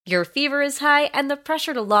Your fever is high, and the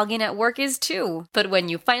pressure to log in at work is too. But when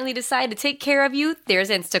you finally decide to take care of you, there's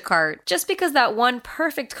Instacart. Just because that one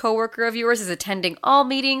perfect coworker of yours is attending all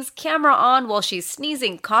meetings, camera on while she's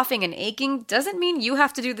sneezing, coughing, and aching, doesn't mean you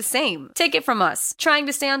have to do the same. Take it from us. Trying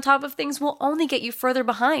to stay on top of things will only get you further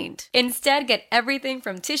behind. Instead, get everything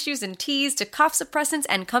from tissues and teas to cough suppressants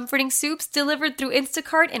and comforting soups delivered through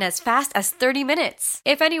Instacart in as fast as 30 minutes.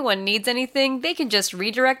 If anyone needs anything, they can just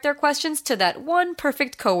redirect their questions to that one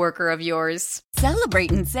perfect coworker of yours. Celebrate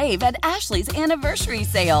and save at Ashley's Anniversary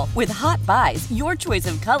Sale. With Hot Buys, your choice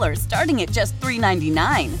of colors starting at just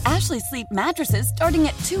 $3.99. Ashley Sleep mattresses starting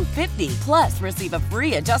at $2.50. Plus, receive a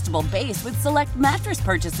free adjustable base with select mattress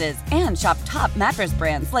purchases. And shop top mattress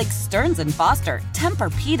brands like Stearns & Foster,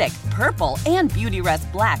 Tempur-Pedic, Purple, and Beautyrest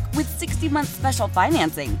Black with 60-month special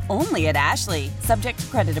financing. Only at Ashley. Subject to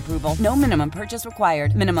credit approval. No minimum purchase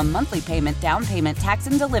required. Minimum monthly payment, down payment, tax,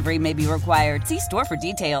 and delivery may be required. See store for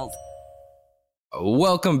details.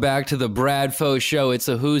 Welcome back to the Bradfo Show. It's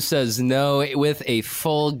a Who Says No with a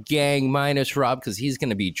full gang minus Rob because he's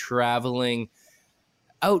going to be traveling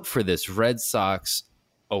out for this Red Sox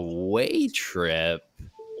away trip.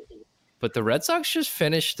 But the Red Sox just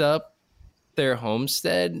finished up their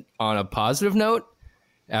homestead on a positive note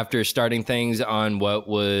after starting things on what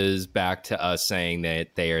was back to us saying that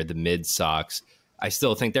they are the mid-Sox. I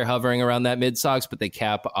still think they're hovering around that mid-Sox, but they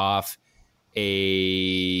cap off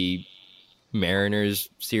a Mariners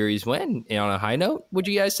series win on a high note. Would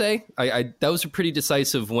you guys say? That was a pretty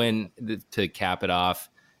decisive win to cap it off.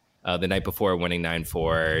 The night before winning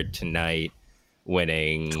 9-4, tonight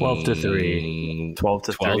winning 12-3.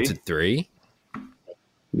 12-3.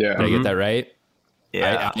 Yeah. Did I get that right?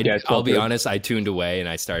 Yeah. I'll be honest, I tuned away and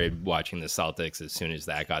I started watching the Celtics as soon as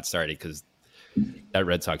that got started because that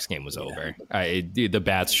Red Sox game was over. The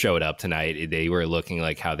bats showed up tonight. They were looking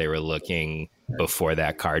like how they were looking before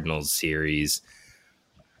that Cardinals series.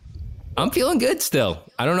 I'm feeling good still.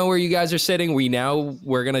 I don't know where you guys are sitting.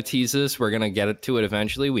 We're going to tease this. We're going to get to it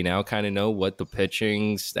eventually. We now kind of know what the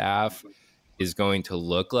pitching staff is going to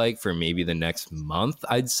look like for maybe the next month,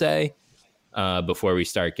 I'd say, before we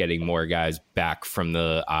start getting more guys back from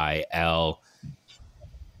the IL.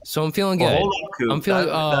 So I'm feeling good. Well, hold up, Coop. I'm feeling.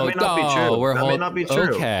 That may not be true. That may not be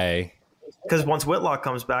true. Okay. Because once Whitlock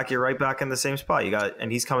comes back, you're right back in the same spot. And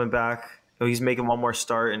he's coming back. He's making one more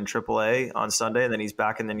start in AAA on Sunday, and then he's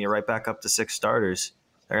back, and then you're right back up to 6 starters.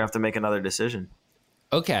 They're gonna have to make another decision.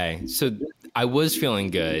 Okay, so I was feeling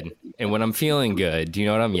good, and when I'm feeling good, do you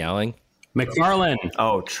know what I'm yelling? McFarland.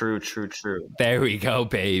 Oh, true. There we go,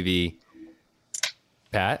 baby.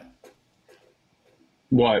 Pat,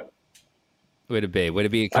 What? Way to be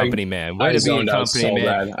a company man. Way I to be a zoned out company so man.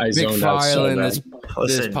 bad. I zoned out so McFarland, bad.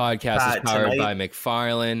 this podcast Pat, is powered tonight- by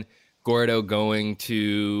McFarland. Gordo going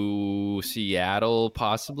to Seattle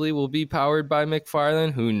possibly will be powered by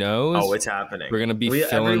McFarland. Who knows? Oh, it's happening. We're going to be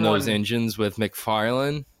filling those engines with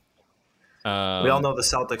McFarland. We all know the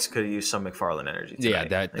Celtics could use some McFarland energy tonight.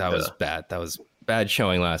 Yeah, that was bad. That was bad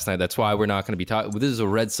showing last night. That's why we're not going to be talking. This is a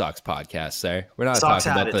Red Sox podcast, sir. We're not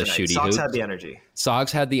talking about the shooty Sox hoops. had the energy.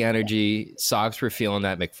 Sox had the energy. Sox were feeling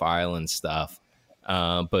that McFarland stuff.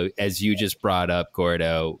 But as you just brought up,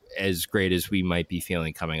 Gordo, as great as we might be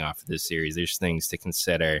feeling coming off of this series, there's things to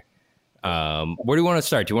consider. Where do you want to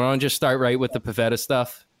start? Do you want to just start right with the Pivetta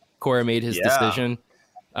stuff? Cora made his decision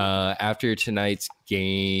after tonight's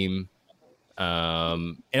game.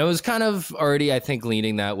 And it was kind of already, I think,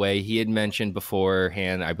 leaning that way. He had mentioned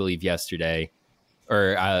beforehand, I believe yesterday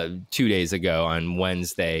or 2 days ago on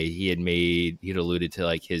Wednesday, he had alluded to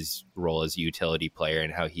like his role as a utility player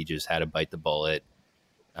and how he just had to bite the bullet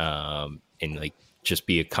and like just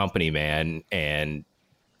be a company man and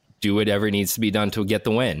do whatever needs to be done to get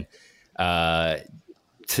the win.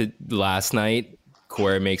 To last night,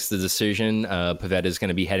 Cora makes the decision. Pivetta is going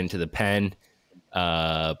to be heading to the pen.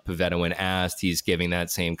 Pivetta, when asked, he's giving that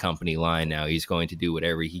same company line now. He's going to do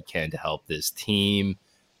whatever he can to help this team.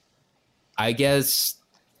 I guess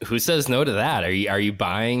who says no to that? Are you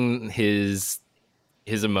buying his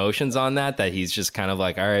emotions on that he's just kind of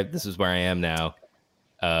like, all right, this is where I am now?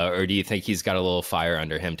 Or do you think he's got a little fire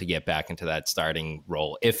under him to get back into that starting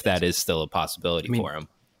role, if that is still a possibility for him?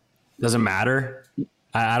 Doesn't matter.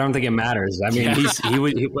 I don't think it matters. I mean, he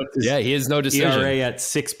has no decision. ERA at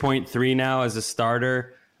 6.3 now as a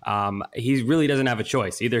starter. He really doesn't have a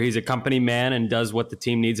choice. Either he's a company man and does what the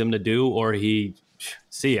team needs him to do, or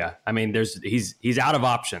see ya. I mean, he's out of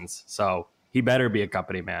options, so he better be a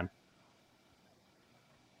company man.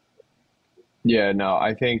 Yeah, no,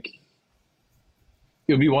 I think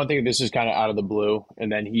it would be one thing if this is kind of out of the blue,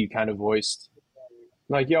 and then he kind of voiced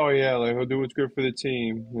like, "Yo, yeah, like he'll do what's good for the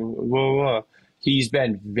team." Blah, blah, blah. he's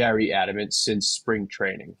been very adamant since spring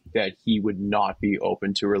training that he would not be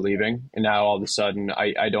open to relieving. And now all of a sudden,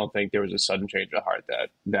 I don't think there was a sudden change of heart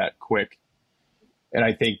that quick. And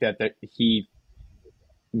I think that he,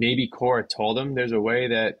 maybe Cora told him there's a way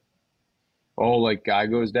that, oh, like guy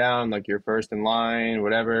goes down, like you're first in line,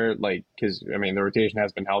 whatever. Like, because I mean, the rotation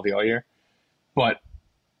has been healthy all year. But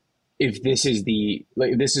if this is the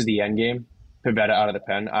end game, Pivetta out of the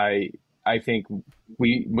pen, I think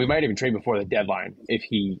we might even trade before the deadline if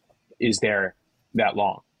he is there that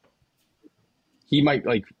long. He might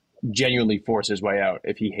like genuinely force his way out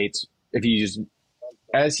if he just,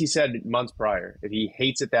 as he said months prior, if he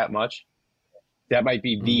hates it that much, that might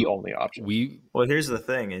be the only option. Well, here's the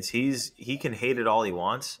thing: is he can hate it all he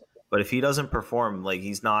wants, but if he doesn't perform, like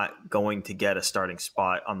he's not going to get a starting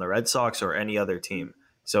spot on the Red Sox or any other team.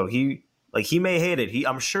 So he may hate it.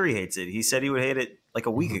 I'm sure he hates it. He said he would hate it like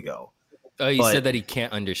a week ago. Oh, he said that he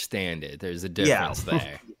can't understand it. There's a difference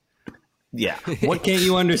there. Yeah. What can't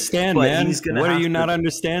you understand, man? What are you not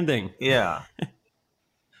understanding? Yeah.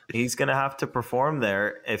 He's going to have to perform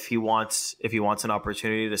there if he wants an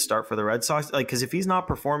opportunity to start for the Red Sox. Like, because if he's not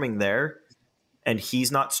performing there and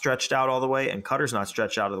he's not stretched out all the way and Cutter's not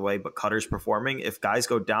stretched out of the way, but Cutter's performing, if guys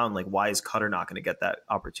go down, like, why is Cutter not going to get that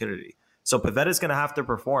opportunity? So Pivetta's going to have to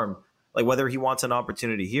perform, like, whether he wants an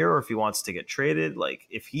opportunity here or if he wants to get traded. Like,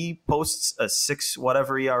 if he posts a 6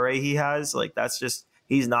 whatever ERA he has, like, that's just,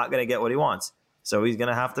 he's not going to get what he wants. So he's going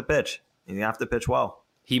to have to pitch. He's going to have to pitch well.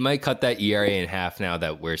 He might cut that ERA in half now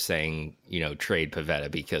that we're saying, trade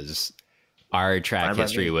Pivetta, because our track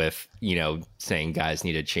history with, saying guys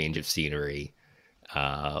need a change of scenery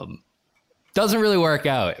doesn't really work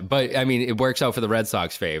out. But, I mean, it works out for the Red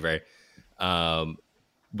Sox favor.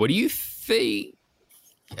 What do you think?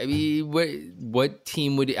 I mean, what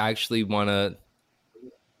team would actually want to?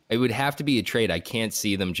 It would have to be a trade. I can't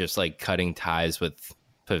see them just like cutting ties with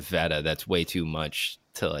Pivetta. That's way too much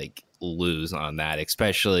to like lose on that,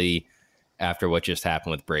 especially after what just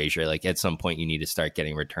happened with Brazier. Like at some point, you need to start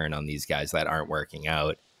getting return on these guys that aren't working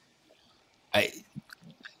out.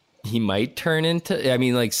 He might turn into. I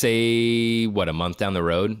mean, like say what, a month down the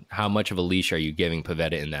road. How much of a leash are you giving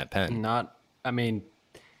Pivetta in that pen?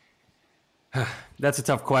 That's a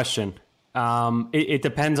tough question. It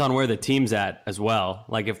depends on where the team's at as well.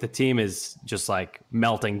 Like if the team is just like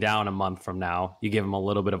melting down a month from now, you give him a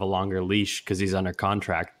little bit of a longer leash because he's under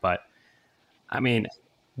contract. But I mean,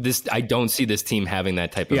 I don't see this team having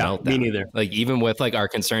that type of meltdown. Me neither. Like even with like our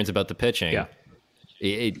concerns about the pitching,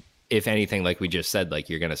 yeah. If anything, like we just said, like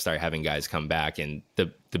you're going to start having guys come back, and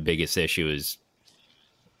the biggest issue is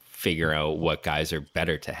figure out what guys are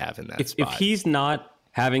better to have in that spot. If he's not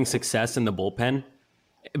having success in the bullpen,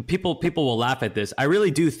 people will laugh at this. I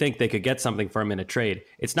really do think they could get something for him in a trade.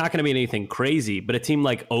 It's not going to be anything crazy, but a team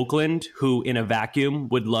like Oakland, who in a vacuum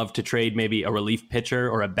would love to trade maybe a relief pitcher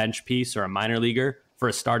or a bench piece or a minor leaguer for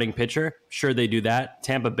a starting pitcher, sure, they do that.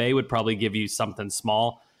 Tampa Bay would probably give you something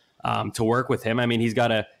small to work with him. I mean, he's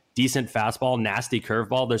got a decent fastball, nasty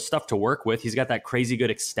curveball. There's stuff to work with. He's got that crazy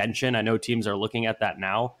good extension. I know teams are looking at that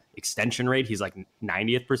now. Extension rate, he's like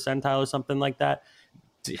 90th percentile or something like that.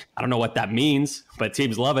 I don't know what that means, but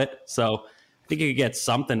teams love it. So I think you could get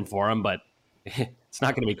something for him, but it's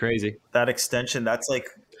not going to be crazy. That extension, that's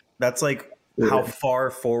like how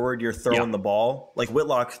far forward you're throwing the ball. Like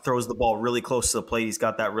Whitlock throws the ball really close to the plate. He's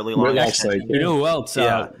got that really long extension. You know who else?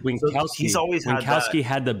 Winkowski. He's always had Winkowski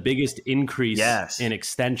had the biggest increase in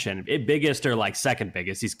extension. Biggest or like second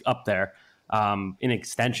biggest. He's up there in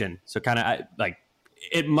extension. So kind of like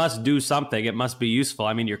it must do something. It must be useful.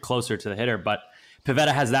 I mean, you're closer to the hitter, but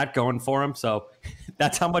Pivetta has that going for him, so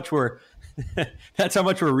that's how much we're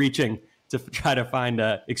reaching to try to find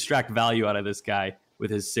extract value out of this guy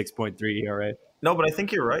with his 6.3 ERA. No, but I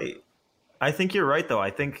think you're right. Though.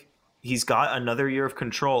 I think he's got another year of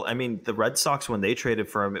control. I mean, the Red Sox, when they traded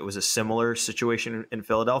for him, it was a similar situation in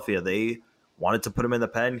Philadelphia. They wanted to put him in the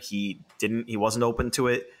pen. He didn't. He wasn't open to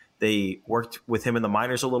it. They worked with him in the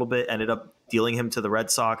minors a little bit, ended up dealing him to the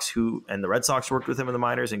Red Sox, and the Red Sox worked with him in the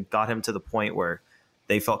minors and got him to the point where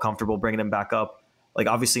they felt comfortable bringing him back up. Like,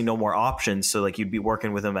 obviously no more options. So like you'd be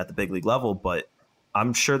working with him at the big league level, but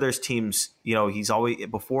I'm sure there's teams, he's always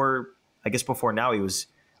before now he was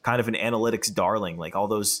kind of an analytics darling. Like all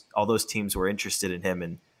those teams were interested in him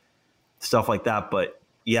and stuff like that. But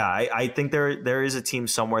yeah, I think there is a team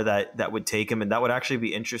somewhere that would take him, and that would actually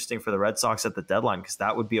be interesting for the Red Sox at the deadline, because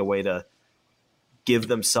that would be a way to give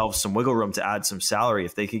themselves some wiggle room to add some salary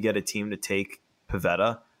if they could get a team to take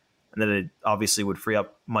Pivetta. And then it obviously would free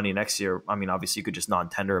up money next year. I mean, obviously you could just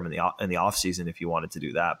non-tender him in the offseason if you wanted to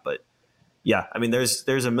do that. But yeah, I mean, there's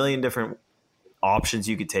a million different options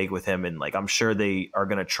you could take with him. And like, I'm sure they are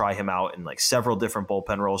going to try him out in like several different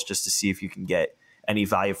bullpen roles just to see if you can get any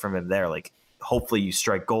value from him there. Like, hopefully you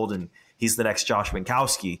strike gold and he's the next Josh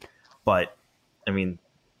Winkowski. But I mean,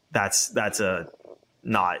 that's a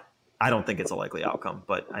not, I don't think it's a likely outcome,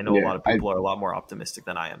 but I know a lot of people are a lot more optimistic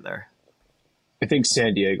than I am there. I think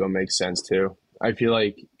San Diego makes sense too. I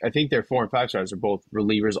think their 4 and 5 stars are both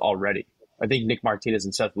relievers already. I think Nick Martinez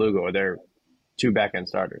and Seth Lugo are their 2 back-end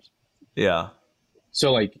starters. Yeah.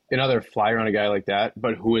 So like another flyer on a guy like that,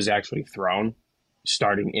 but who is actually thrown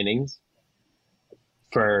starting innings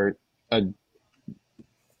for and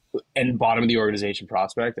bottom of the organization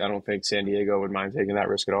prospect, I don't think San Diego would mind taking that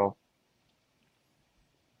risk at all.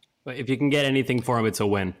 But if you can get anything for him, it's a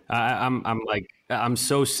win. I'm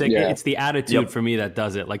so sick. Yeah. It's the attitude for me that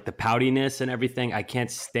does it, like the poutiness and everything. I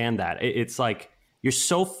can't stand that. It's like you're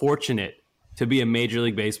so fortunate to be a Major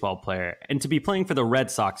League Baseball player and to be playing for the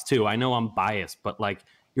Red Sox too. I know I'm biased, but like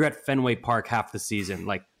you're at Fenway Park half the season.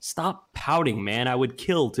 Like, stop pouting, man. I would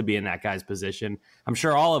kill to be in that guy's position. I'm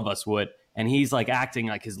sure all of us would. And he's like acting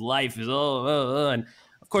like his life is and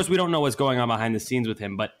of course we don't know what's going on behind the scenes with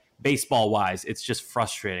him, but baseball wise, it's just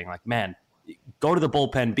frustrating. Like, man, go to the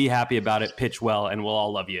bullpen, be happy about it, pitch well, and we'll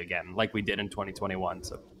all love you again, like we did in 2021.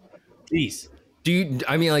 So, please.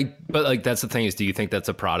 But that's the thing is, do you think that's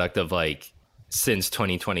a product of like since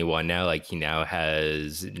 2021 now? Like, he now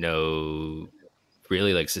has no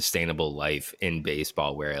really like sustainable life in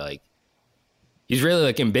baseball where like he's really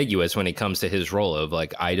like ambiguous when it comes to his role of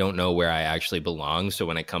like, I don't know where I actually belong. So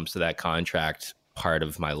when it comes to that contract part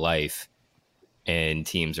of my life, and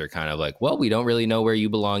teams are kind of like, well, we don't really know where you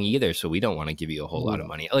belong either, so we don't want to give you a whole lot of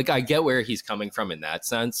money. Like, I get where he's coming from in that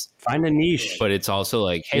sense. Find a niche. But it's also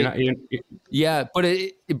like, hey, yeah, but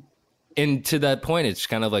and to that point, it's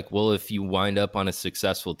kind of like, well, if you wind up on a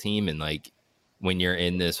successful team and like when you're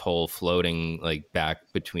in this whole floating like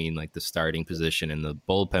back between like the starting position and the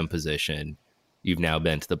bullpen position, you've now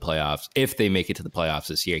been to the playoffs. If they make it to the playoffs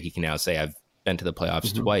this year, he can now say, I've been to the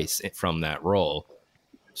playoffs twice from that role.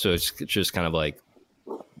 So it's just kind of like,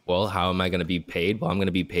 well, how am I going to be paid? Well, I'm going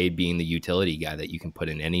to be paid being the utility guy that you can put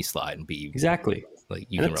in any slot and be exactly like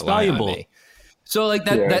you can rely on me. So like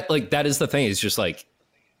that is the thing. It's just like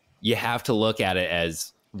you have to look at it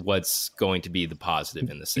as what's going to be the positive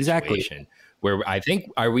in the situation. Exactly. Where I think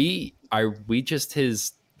are we just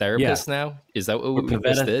his therapist now? Is that what we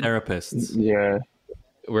just did? Therapists? Yeah.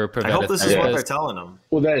 I hope this is what they're telling them.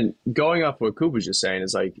 Well, then going off what Coop was just saying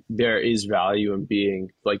is like there is value in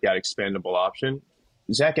being like that expendable option.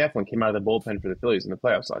 Zach Eflin came out of the bullpen for the Phillies in the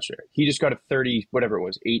playoffs last year. He just got a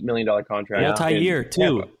 $8 million contract. Multi-year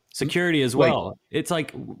too. Security as well. Like, it's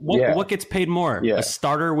like what gets paid more? Yeah. A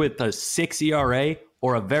starter with a 6 ERA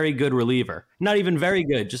or a very good reliever? Not even very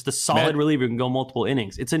good, just a solid reliever who can go multiple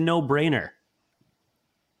innings. It's a no-brainer.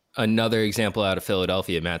 Another example out of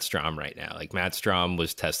Philadelphia, Matt Strahm right now. Like Matt Strahm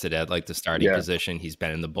was tested at like the starting position. He's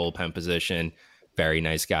been in the bullpen position. Very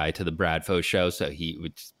nice guy to the Bradfo show. So he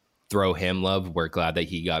would throw him love. We're glad that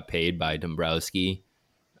he got paid by Dombrowski.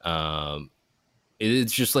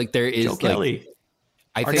 It's just like there is Joe Kelly.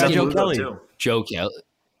 I think Joe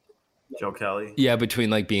Kelly. Yeah, between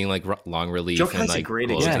like being like long relief Joe Kelly's and like a great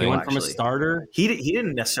he went from a starter. He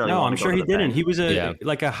didn't necessarily. No, want I'm to sure go he to the didn't. bench. He was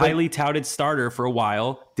a highly touted starter for a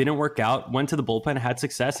while. Didn't work out. Went to the bullpen, had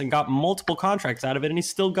success, and got multiple contracts out of it. And he's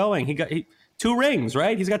still going. He got 2 rings,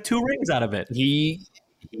 right? He's got 2 rings out of it. He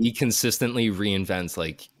consistently reinvents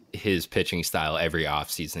like his pitching style every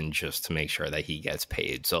offseason just to make sure that he gets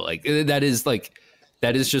paid. So like that is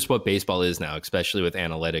just what baseball is now, especially with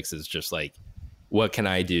analytics. Is just like, what can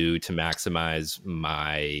I do to maximize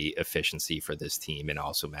my efficiency for this team and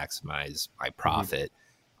also maximize my profit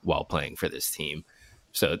while playing for this team?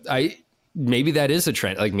 So maybe that is a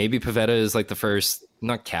trend. Like maybe Pivetta is like the first,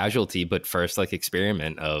 not casualty, but first like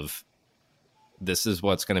experiment of this is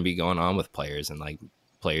what's going to be going on with players, and like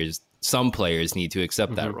some players need to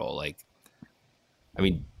accept that role. Like, I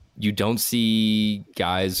mean, you don't see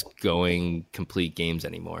guys going complete games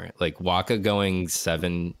anymore. Like Waka going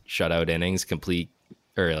 7 shutout innings, complete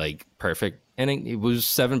or like perfect inning. It was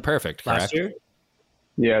 7 perfect, correct? Last year?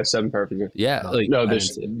 Yeah, 7 perfect. Yeah. Like, no,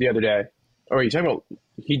 the other day. Oh, are you talking about?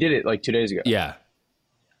 He did it like 2 days ago. Yeah.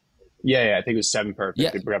 Yeah. I think it was 7 perfect.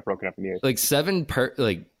 Yeah. It got broken up in the 8th. Like 7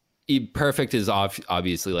 perfect is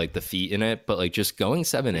obviously like the feat in it, but like just going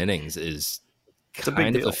 7 innings is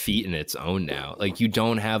kind of a feat in its own now. Like you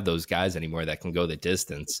don't have those guys anymore that can go the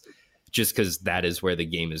distance just because that is where the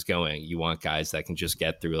game is going. You want guys that can just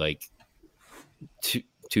get through like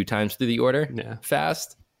two times through the order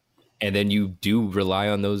fast. And then you do rely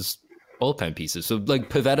on those bullpen pieces. So like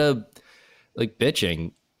Pivetta, like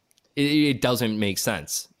bitching, it doesn't make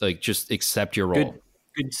sense. Like, just accept your role.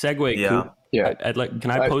 Good segue. Yeah. Coop. Yeah.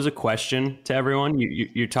 Can I pose a question to everyone?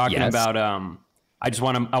 You're talking about. I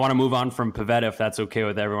want to move on from Pivetta, if that's okay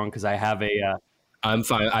with everyone, because I have a. I'm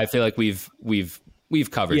fine. I feel like we've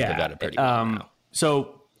covered Pivetta pretty well now.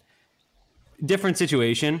 So, different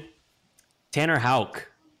situation. Tanner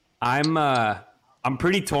Houck. I'm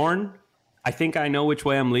pretty torn. I think I know which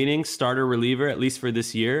way I'm leaning. Starter, reliever, at least for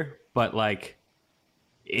this year. But like,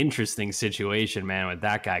 interesting situation, man, with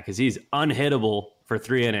that guy, because he's unhittable for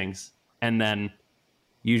 3 innings, and then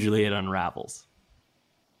usually it unravels.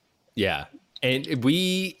 Yeah, and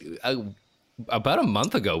we about a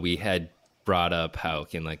month ago we had brought up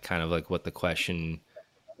Houck and like kind of like what the question.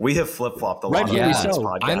 We have flip flopped a lot. Rightfully on so. this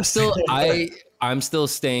podcast. I'm still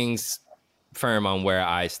staying firm on where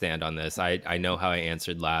I stand on this. I know how I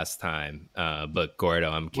answered last time, but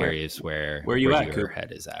Gordo, I'm curious where you at, your Coop?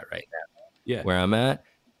 head is at right now. Yeah, Where I'm at,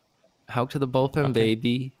 Houck to the bullpen,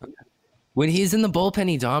 baby. Okay. When he's in the bullpen,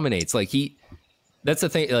 he dominates. Like that's the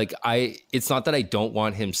thing. Like it's not that I don't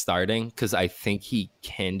want him starting, because I think he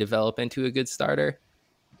can develop into a good starter.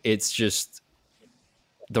 It's just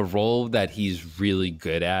the role that he's really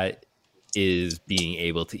good at is being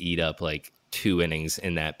able to eat up like 2 innings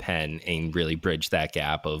in that pen and really bridge that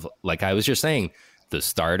gap of, like I was just saying, the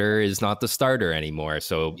starter is not the starter anymore.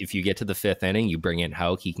 So if you get to the 5th inning, you bring in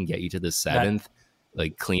Houck, he can get you to the 7th,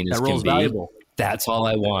 like clean as can be. Valuable. That's all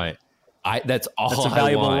I want. That's a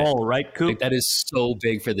valuable I want. role, right, Coop? Like, that is so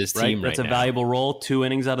big for this team right now. That's a valuable role. 2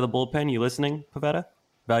 innings out of the bullpen. You listening, Pivetta?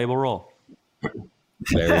 Valuable role.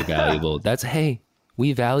 Very valuable. Hey,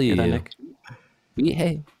 we value you.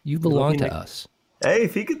 Nick. You belong to us. Hey,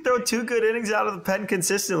 if he could throw 2 good innings out of the pen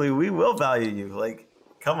consistently, we will value you. Like,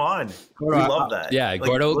 come on. We love that. Yeah, like,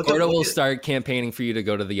 Gordo will start campaigning for you to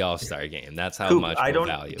go to the All-Star game. That's how Coop, much we'll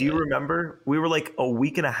value it. Do you remember? We were like a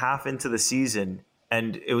week and a half into the season,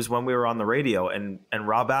 and it was when we were on the radio, and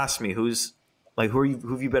Rob asked me, who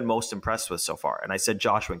have you been most impressed with so far? And I said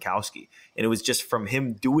Josh Winkowski. And it was just from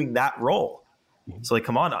him doing that role. So, like,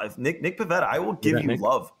 come on, Nick Pivetta, I will give you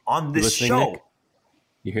love on this show. Nick?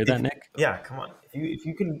 You hear that, Nick? Yeah, come on. If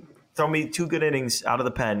you can throw me 2 good innings out of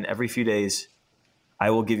the pen every few days, I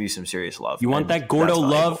will give you some serious love. You want that Gordo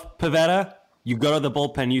love, Pivetta? You go to the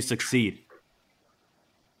bullpen, you succeed.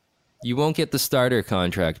 You won't get the starter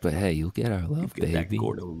contract, but hey, you'll get our love, baby. That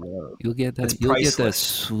Gordo love. You'll get that. You'll get that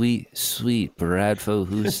sweet, sweet Bradfo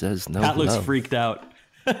who says no. Pat looks freaked out.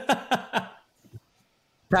 Pat,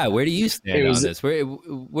 where do you stand on this?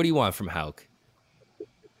 What do you want from Houck?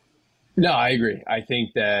 No, I agree. I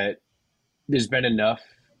think that there's been enough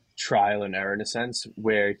trial and error in a sense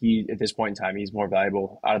where he, at this point in time, he's more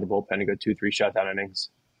valuable out of the bullpen to go 2-3 shutout innings.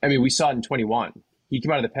 I mean, we saw it in 21. He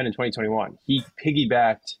came out of the pen in 2021. He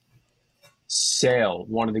piggybacked Sale,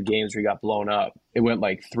 one of the games where he got blown up. It went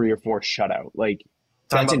like 3 or 4 shutout. Like,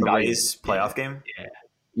 that's invaluable. The Rays playoff game?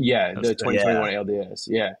 Yeah, the 2021 ALDS.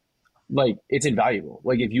 Yeah. Like, it's invaluable.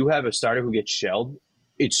 Like, if you have a starter who gets shelled,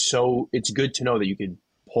 it's good to know that you could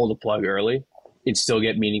pull the plug early and still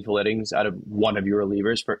get meaningful innings out of one of your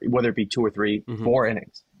relievers, for whether it be 2 or 3, 4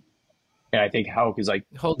 innings. And I think Houck is like,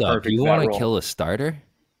 hold up, do you want to kill a starter?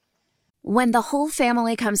 When the whole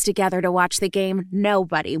family comes together to watch the game,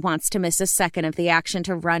 nobody wants to miss a second of the action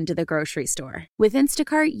to run to the grocery store. With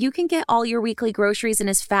Instacart, you can get all your weekly groceries in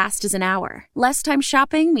as fast as an hour. Less time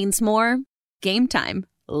shopping means more game time.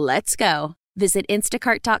 Let's go. Visit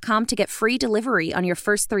instacart.com to get free delivery on your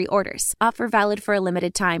first 3 orders. Offer valid for a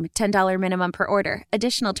limited time. $10 minimum per order.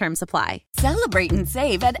 Additional terms apply. Celebrate and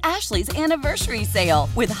save at Ashley's Anniversary Sale.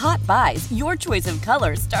 With Hot Buys, your choice of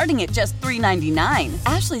colors starting at just $3.99.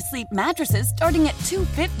 Ashley Sleep mattresses starting at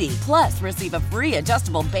 $2.50. Plus, receive a free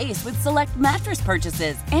adjustable base with select mattress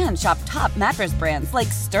purchases. And shop top mattress brands like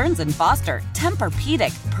Stearns & Foster,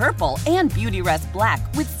 Tempur-Pedic, Purple, and Beautyrest Black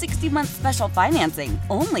with 60-month special financing.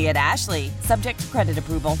 Only at Ashley. Subject to credit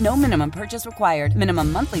approval. No minimum purchase required.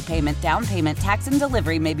 Minimum monthly payment, down payment, tax, and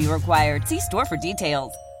delivery may be required. See store for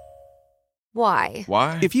details. Why?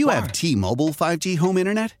 If you have T-Mobile 5G home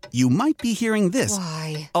internet, you might be hearing this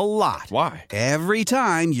a lot. Why? Every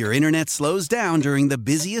time your internet slows down during the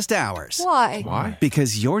busiest hours. Why?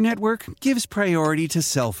 Because your network gives priority to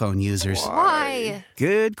cell phone users. Why?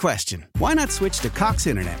 Good question. Why not switch to Cox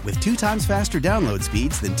Internet with 2 times faster download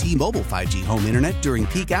speeds than T-Mobile 5G home internet during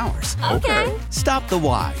peak hours? Okay. Stop the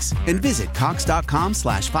whys and visit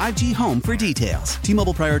cox.com/5G home for details.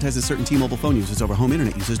 T-Mobile prioritizes certain T-Mobile phone users over home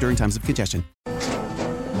internet users during times of congestion.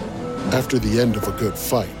 After the end of a good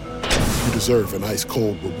fight, you deserve an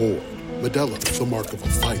ice-cold reward. Modelo is the mark of a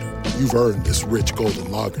fighter. You've earned this rich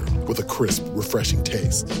golden lager with a crisp, refreshing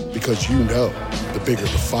taste. Because you know, the bigger the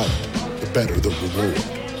fight, better the reward.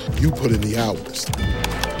 You put in the hours,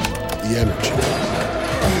 the energy,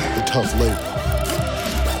 the tough labor.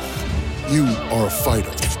 You are a fighter,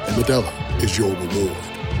 and Modelo is your reward.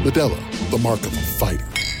 Modelo, the mark of a fighter.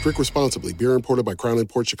 Drink responsibly. Beer imported by Crown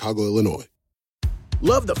Imports, Chicago, Illinois.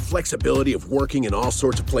 Love the flexibility of working in all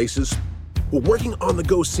sorts of places? Well, working on the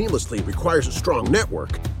go seamlessly requires a strong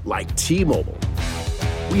network like T-Mobile.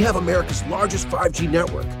 We have America's largest 5G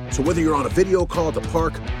network, so whether you're on a video call at the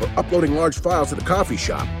park or uploading large files at a coffee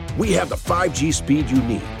shop, we have the 5G speed you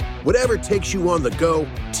need. Whatever takes you on the go,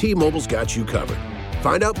 T-Mobile's got you covered.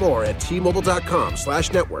 Find out more at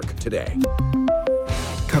T-Mobile.com/network today.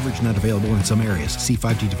 Coverage not available in some areas. See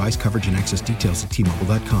 5G device coverage and access details at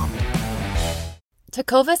T-Mobile.com.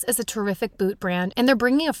 Tecovas is a terrific boot brand, and they're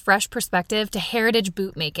bringing a fresh perspective to heritage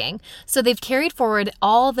boot making. So they've carried forward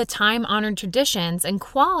all the time-honored traditions and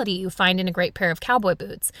quality you find in a great pair of cowboy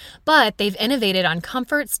boots, but they've innovated on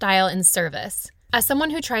comfort, style, and service. As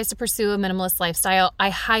someone who tries to pursue a minimalist lifestyle, I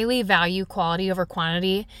highly value quality over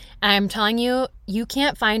quantity, and I'm telling you, you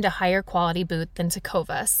can't find a higher quality boot than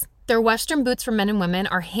Tecovas. Their Western boots for men and women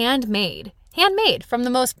are handmade from the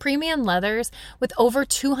most premium leathers with over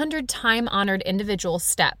 200 time-honored individual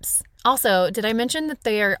steps. Also, did I mention that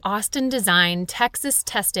they are Austin-designed,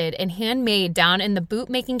 Texas-tested, and handmade down in the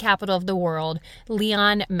boot-making capital of the world,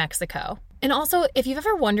 Leon, Mexico? And also, if you've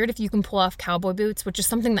ever wondered if you can pull off cowboy boots, which is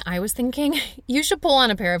something that I was thinking, you should pull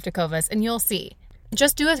on a pair of Tecovas and you'll see.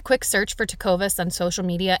 Just do a quick search for Tecovas on social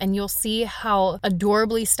media and you'll see how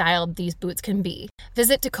adorably styled these boots can be.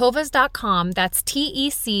 Visit tecovas.com, that's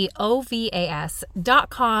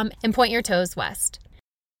TECOVAS.com, and point your toes west.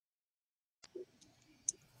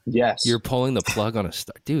 Yes. You're pulling the plug on a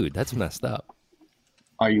star. Dude, that's messed up.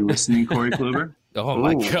 Are you listening, Corey Kluber? Oh,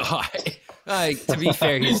 my God. To be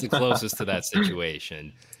fair, he's the closest to that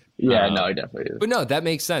situation. Yeah, no, he definitely is. But no, that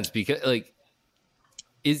makes sense because,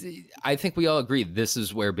 I think we all agree this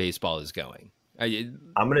is where baseball is going. I'm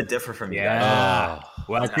going to differ from you guys. Yeah.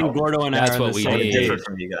 Well, I think Gordo and I that's are what we need. Differ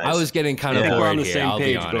from you guys. I was getting kind of we're bored on the here. same I'll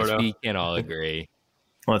page, be honest. Gordo. We can all agree.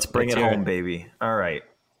 Let's bring Let's it hear home, it. baby. All right.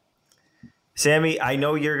 Sammy, I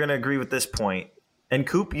know you're going to agree with this point. And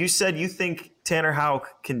Coop, you said you think Tanner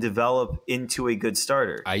Houck can develop into a good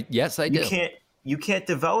starter. Yes, I do. You can't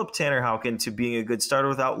develop Tanner Houck into being a good starter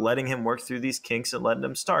without letting him work through these kinks and letting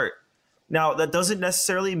him start. Now, that doesn't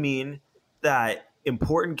necessarily mean that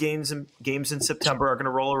important games in September are going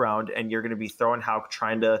to roll around and you're going to be throwing Houck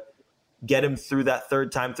trying to get him through that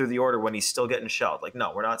third time through the order when he's still getting shelled. Like,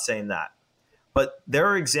 no, we're not saying that. But there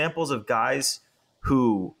are examples of guys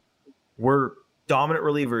who were dominant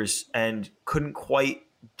relievers and couldn't quite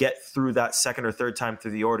get through that second or third time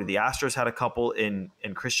through the order. The Astros had a couple in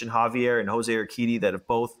Christian Javier and Jose Urquidy that have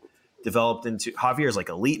both developed into – Javier's like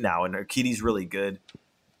elite now and Urquidy's really good.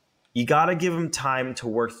 You got to give him time to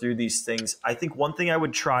work through these things. I think one thing I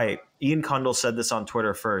would try, Ian Kundle said this on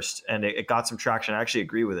Twitter first, and it got some traction. I actually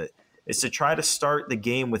agree with it, is to try to start the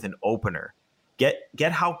game with an opener.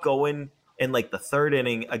 Get Houck going in like the third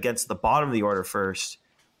inning against the bottom of the order first.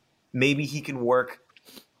 Maybe he can work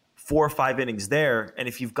 4 or 5 innings there. And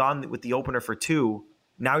if you've gone with the opener for 2,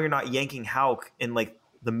 now you're not yanking Houck in like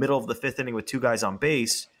the middle of the 5th inning with 2 guys on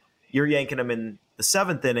base. You're yanking him in the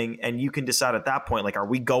 7th inning, and you can decide at that point, like, are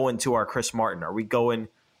we going to our Chris Martin? Are we going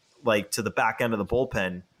like to the back end of the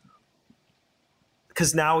bullpen?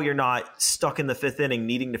 Because now you're not stuck in the 5th inning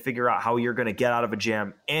needing to figure out how you're going to get out of a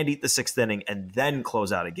jam and eat the 6th inning and then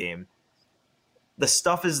close out a game. The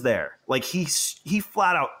stuff is there. Like he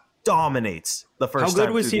flat out dominates the first time. How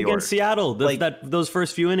good was he against Seattle? Those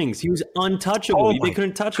first few innings, he was untouchable. They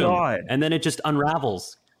couldn't touch him, and then it just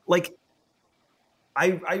unravels. Like,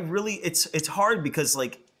 I really, it's hard because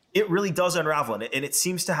like it really does unravel, and it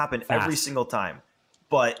seems to happen every single time.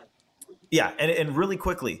 But yeah, and really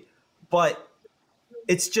quickly. But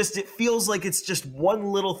it's just, it feels like it's just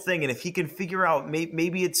one little thing, and if he can figure out,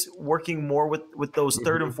 maybe it's working more with those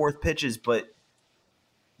third and fourth pitches, but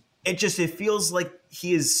it feels like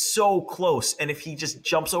he is so close. And if he just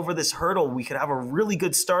jumps over this hurdle, we could have a really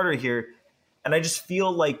good starter here. And I just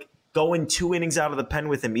feel like going 2 innings out of the pen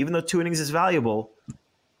with him, even though 2 innings is valuable,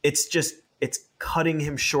 it's cutting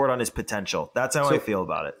him short on his potential. That's how I feel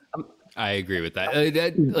about it. I agree with that.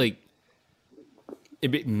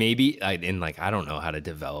 I don't know how to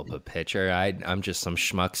develop a pitcher. I'm just some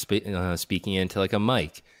schmuck speaking into like a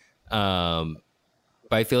mic. But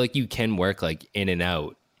I feel like you can work like in and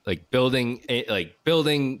out. Building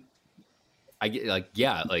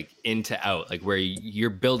into out, like where you're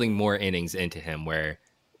building more innings into him, where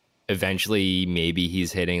eventually maybe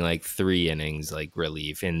he's hitting like 3 innings like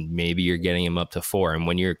relief, and maybe you're getting him up to 4. And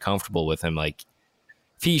when you're comfortable with him, like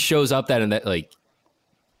he shows up that like,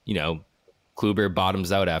 you know, Kluber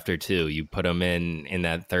bottoms out after 2, you put him in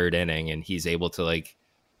that 3rd inning and he's able to like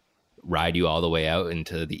ride you all the way out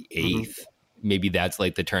into the 8th. Maybe that's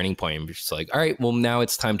like the turning point. It's just like, all right, well, now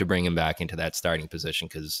it's time to bring him back into that starting position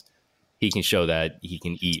because he can show that he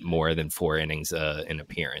can eat more than 4 innings in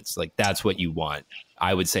appearance. Like, that's what you want.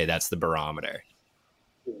 I would say that's the barometer.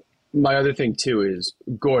 My other thing, too, is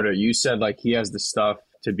Gorda, you said, like, he has the stuff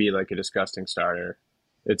to be, like, a disgusting starter.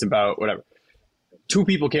 It's about whatever. 2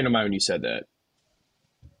 people came to mind when you said that.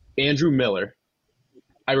 Andrew Miller.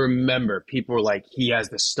 I remember people were like, he has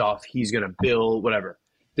the stuff. He's going to build, whatever.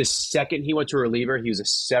 The second he went to reliever, he was a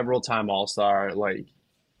several-time All-Star, like,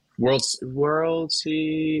 World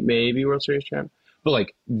Series champ. But,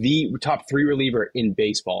 like, the top 3 reliever in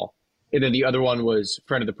baseball. And then the other one was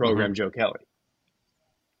friend of the program, Joe Kelly.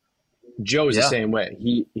 Joe is the same way.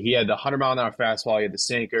 He had the 100-mile-an-hour fastball. He had the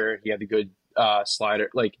sinker. He had the good slider.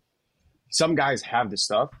 Like, some guys have the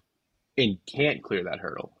stuff and can't clear that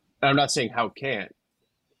hurdle. And I'm not saying how can't.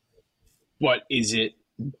 But is it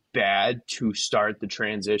bad to start the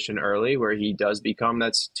transition early where he does become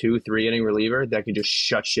that 2-3 inning reliever that can just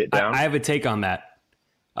shut shit down? I have a take on that.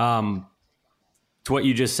 To what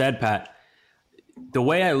you just said, Pat. The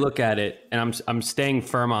way I look at it, and I'm staying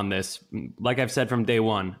firm on this, like I've said from day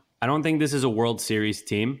one, I don't think this is a World Series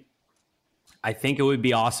team. I think it would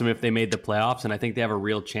be awesome if they made the playoffs, and I think they have a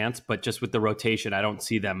real chance. But just with the rotation, I don't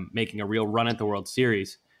see them making a real run at the World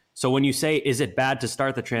Series. So when you say, is it bad to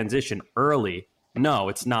start the transition early? No,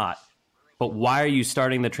 it's not. But why are you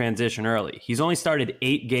starting the transition early? He's only started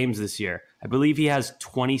 8 games this year. I believe he has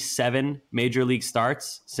 27 major league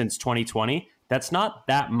starts since 2020. That's not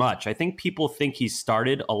that much. I think people think he's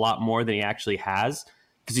started a lot more than he actually has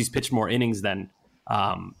because he's pitched more innings than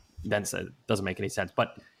said. Doesn't make any sense.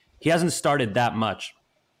 But he hasn't started that much.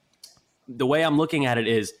 The way I'm looking at it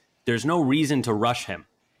is there's no reason to rush him.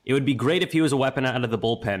 It would be great if he was a weapon out of the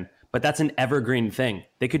bullpen, but that's an evergreen thing.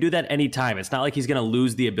 They could do that anytime. It's not like he's going to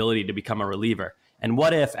lose the ability to become a reliever. And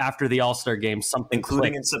what if after the All-Star game something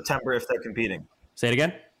including clicked? in September if they're competing? Say it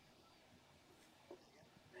again?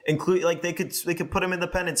 Include like they could put him in the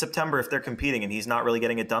pen in September if they're competing and he's not really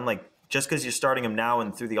getting it done. Like just because you're starting him now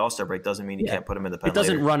and through the All-Star break doesn't mean you can't put him in the pen. It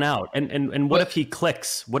doesn't later. run out. And what if he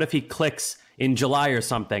clicks? What if he clicks in July or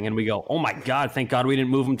something and we go, oh my God, thank God we didn't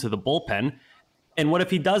move him to the bullpen. And what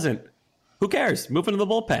if he doesn't? Who cares? Move into the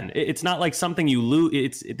bullpen. It's not like something you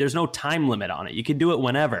lose. There's no time limit on it. You can do it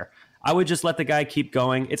whenever. I would just let the guy keep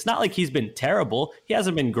going. It's not like he's been terrible. He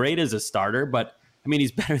hasn't been great as a starter, but I mean,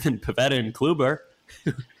 he's better than Pivetta and Kluber.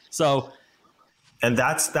 So, and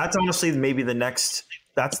that's honestly maybe the next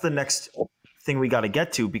thing we got to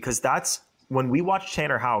get to, because that's when we watched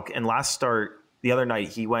Tanner Houck and last start the other night,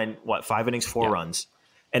 he went 5 innings, 4 runs,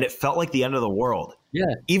 and it felt like the end of the world. Yeah.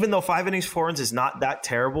 Even though 5 innings, 4 runs is not that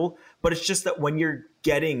terrible, but it's just that when you're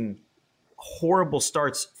getting horrible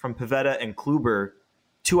starts from Pivetta and Kluber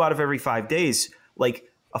 2 out of every 5 days, like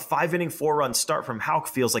a 5 inning, 4 run start from Houck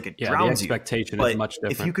feels like it drowns you. The expectation is much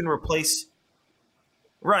different. If you can replace,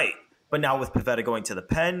 right. But now with Pivetta going to the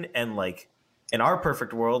pen and like in our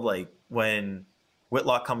perfect world, like when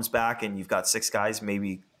Whitlock comes back and you've got 6 guys,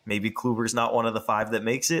 maybe Kluber's not one of the 5 that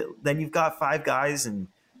makes it. Then you've got 5 guys and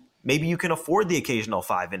maybe you can afford the occasional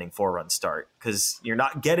 5 inning, 4 run start because you're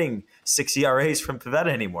not getting 6 ERAs from Pivetta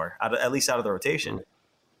anymore, at least out of the rotation.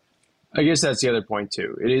 I guess that's the other point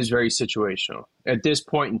too. It is very situational. At this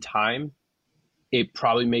point in time, it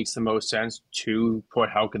probably makes the most sense to put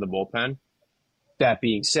Houck in the bullpen. That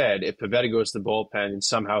being said, if Pivetta goes to the bullpen and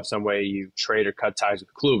somehow, some way you trade or cut ties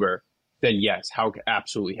with Kluber, then yes, Houck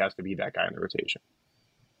absolutely has to be that guy in the rotation.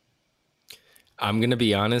 I'm going to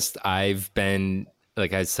be honest.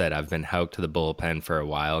 Like I said, I've been Houck to the bullpen for a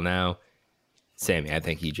while now. Sammy, I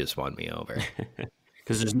think he just won me over.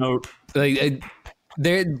 Because there's no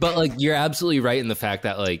but like you're absolutely right in the fact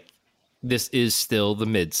that like this is still the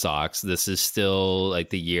Mid Sox. This is still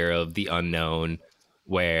like the year of the unknown,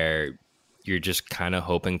 where you're just kind of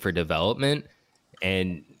hoping for development.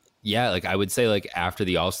 And yeah, like I would say like after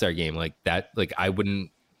the All-Star game, like that, like I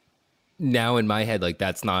wouldn't now in my head, like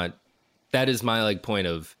that is my like point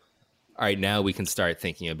of, all right, now we can start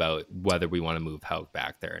thinking about whether we want to move Houck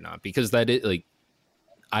back there or not, because that is like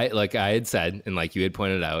I had said, and like you had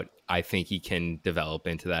pointed out, I think he can develop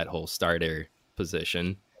into that whole starter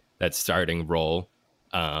position, that starting role.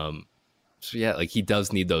 So yeah, like he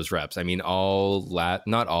does need those reps. I mean,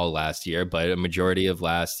 not all last year, but a majority of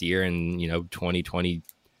last year, and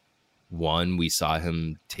 2021, we saw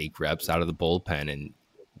him take reps out of the bullpen, and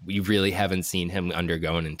we really haven't seen him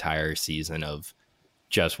undergo an entire season of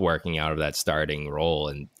just working out of that starting role.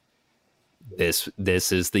 And this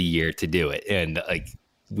is the year to do it. And like,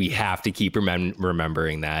 we have to keep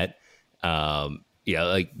remembering that.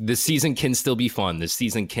 Like this season can still be fun. This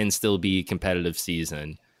season can still be a competitive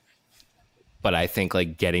season. But I think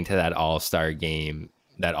like getting to that all-star game,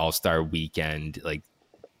 that all-star weekend, like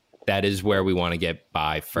that is where we want to get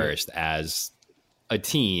by first as a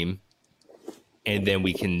team. And then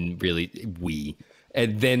we can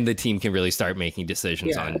and then the team can really start making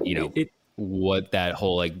decisions on, what that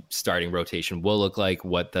whole like starting rotation will look like,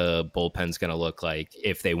 what the bullpen's going to look like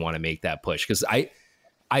if they want to make that push. Because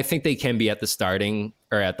I think they can be at the starting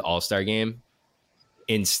or at the all-star game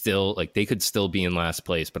and still like they could still be in last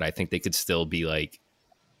place, but I think they could still be like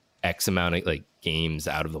X amount of like games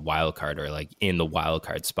out of the wild card or like in the wild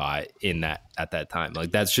card spot at that time. Like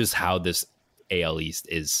that's just how this AL East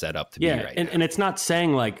is set up to be right now. And it's not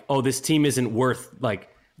saying like, oh, this team isn't worth like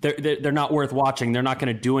they're not worth watching. They're not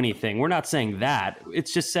going to do anything. We're not saying that.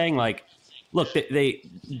 It's just saying like, look,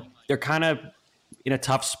 they're kind of in a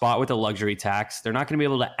tough spot with the luxury tax. They're not going to be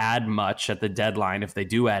able to add much at the deadline. If they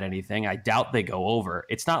do add anything, I doubt they go over.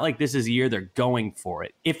 It's not like this is a year they're going for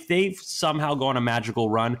it. If they somehow go on a magical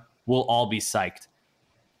run, we'll all be psyched.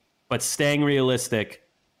 But staying realistic,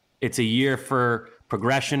 it's a year for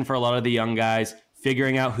progression for a lot of the young guys,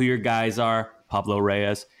 figuring out who your guys are, Pablo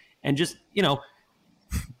Reyes, and just,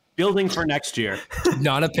 building for next year.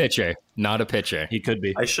 Not a pitcher. He could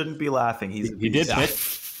be. I shouldn't be laughing. He did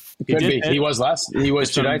pitch. He could be. He was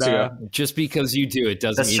 2 nights ago. Just because you do it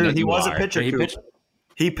doesn't mean that he was are. A pitcher.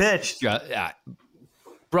 He pitched.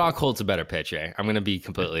 Brock Holt's a better pitcher. I'm going to be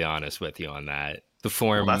completely honest with you on that. The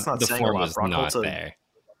form was not there.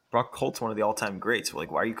 Brock Holt's one of the all-time greats.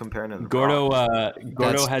 Like, why are you comparing him to Gordo?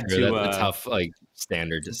 Gordo had true. to That's a tough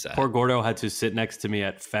standard to set. Poor Gordo had to sit next to me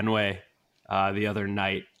at Fenway the other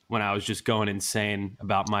night when I was just going insane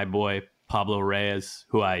about my boy Pablo Reyes,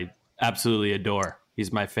 who I absolutely adore.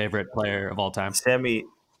 He's my favorite player of all time. Sammy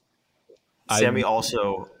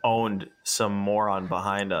also owned some moron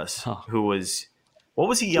behind us who was. What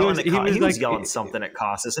was he yelling at? He was yelling something at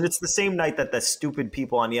Costas, and it's the same night that the stupid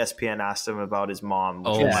people on ESPN asked him about his mom.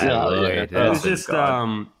 It was just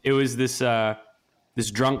it was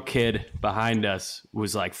this drunk kid behind us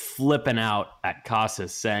was like flipping out at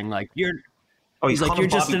Costas, saying like you're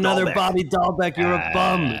just another Bobby Dahlbeck. You're a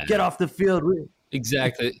bum. Get off the field.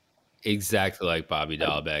 Exactly like Bobby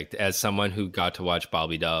Dahlbeck. As someone who got to watch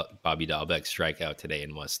Bobby Dahlbeck strike out today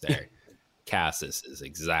and was there. Cassis is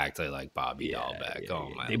exactly like Bobby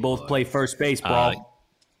Dahlbeck. They both play first base, bro.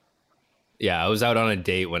 I was out on a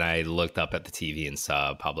date when I looked up at the TV and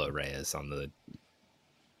saw Pablo Reyes on the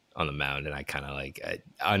mound, and I kind of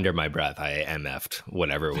under my breath, I MF'd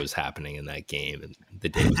whatever was happening in that game. And the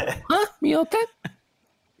date was like, huh? You okay?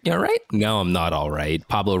 You all right? No, I'm not all right.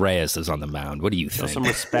 Pablo Reyes is on the mound. What do you think? Show some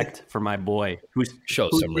respect for my boy. Show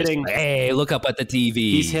some respect. Hey, look up at the TV.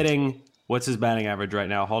 He's hitting. What's his batting average right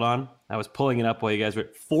now? Hold on. I was pulling it up while you guys were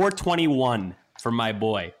 421 for my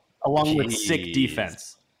boy, along with sick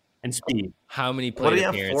defense and speed. How many plate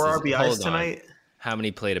appearances? What do you have, 4 RBIs tonight? How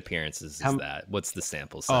many plate appearances is that? What's the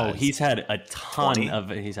sample size? Oh, he's had a ton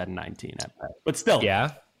he's had 19 at that. But still.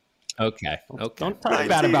 Yeah? Okay. Don't talk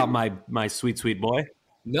bad about my sweet boy.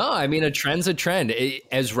 No, I mean, a trend's a trend.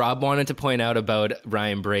 As Rob wanted to point out about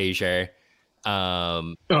Ryan Brazier, a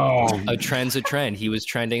trend's a trend. He was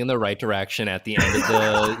trending in the right direction at the end of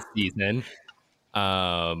the season.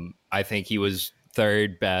 I think he was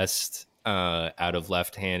third best out of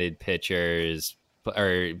left-handed pitchers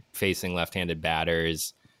or facing left-handed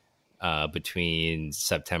batters between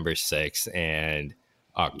September 6th and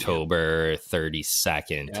October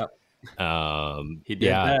 32nd. Yep. He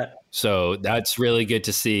did that. So that's really good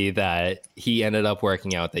to see that he ended up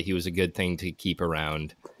working out, that he was a good thing to keep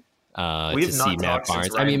around. To see Matt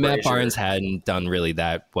Barnes. I mean, Matt Barnes hadn't done really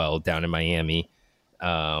that well down in Miami,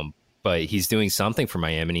 but he's doing something for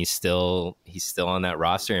Miami, and he's still on that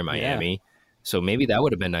roster in Miami. Yeah. So maybe that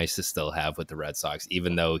would have been nice to still have with the Red Sox,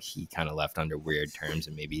 even though he kind of left under weird terms,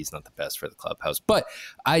 and maybe he's not the best for the clubhouse. But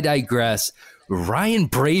I digress. Ryan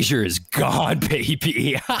Brazier is gone,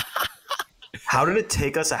 baby. How did it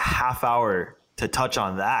take us a half hour to touch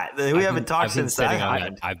on that? We haven't talked since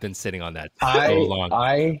that. I've been sitting on that so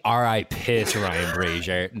long. R.I.P. to Ryan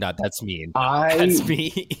Brazier. No, that's mean. That's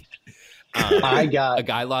me. A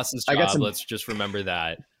guy lost his job. Let's just remember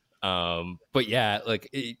that. But yeah,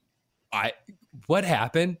 what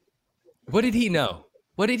happened? What did he know?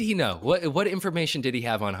 What information did he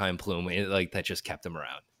have on Chaim Plume that just kept him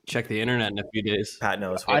around? Check the internet in a few days. Pat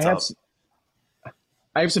knows what's up.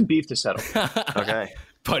 I have some beef to settle. Okay.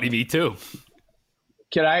 Buddy, me too.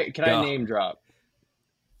 Can I name drop?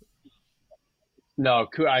 No,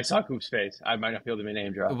 I saw Coop's face. I might not be able to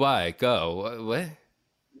name drop. Why? Go. What?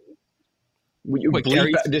 You What, bleep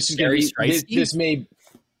Gary- this is Gary going to be Streisky?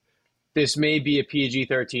 this may be a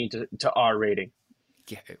PG-13 to R rating.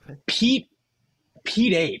 Pete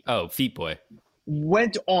Abe. Oh, Feet Boy.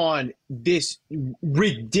 Went on this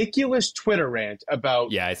ridiculous Twitter rant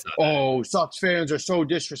about, I saw that. Oh, Sox fans are so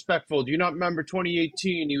disrespectful. Do you not remember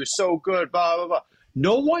 2018? He was so good, blah, blah, blah.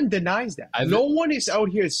 No one denies that. No one is out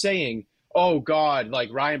here saying, oh, God, like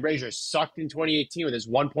Ryan Brazier sucked in 2018 with his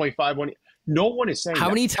 1.51. No one is saying How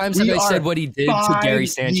that. many times have I said what he did to Gary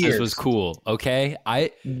Sanchez was cool? Okay,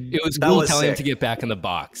 it was cool telling him to get back in the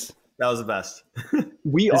box. That was the best.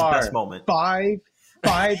 We His are best moment.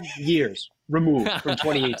 five years removed from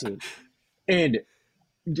 2018, and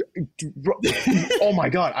oh my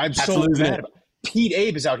God, I'm so mad about Pete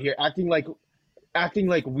Abe is out here acting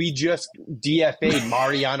like we just DFA'd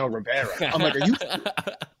Mariano Rivera. I'm like,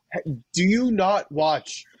 do you not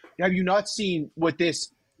watch? Have you not seen what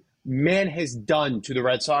this man has done to the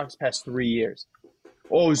Red Sox past 3 years?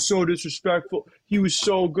 Oh, it's so disrespectful. He was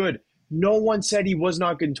so good. No one said he was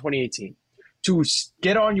not good in 2018. To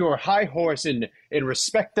get on your high horse and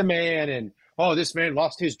respect the man and, oh, this man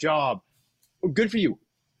lost his job. Good for you.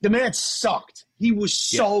 The man sucked. He was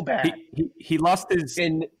so bad. He lost his...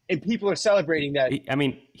 And people are celebrating that.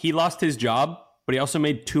 He lost his job, but he also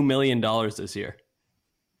made $2 million this year.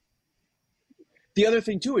 The other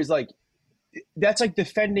thing, too, is like, that's like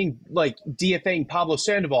defending, like, DFAing Pablo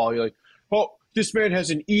Sandoval. You're like, oh, this man has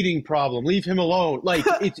an eating problem. Leave him alone. Like,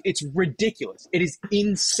 it's ridiculous. It is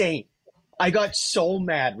insane. I got so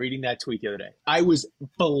mad reading that tweet the other day. I was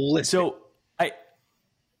ballistic.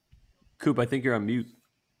 Coop, I think you're on mute.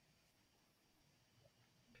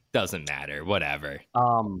 Doesn't matter. Whatever.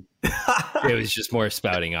 It was just more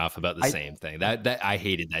spouting off about the same thing. That I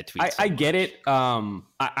hated that tweet. I get it.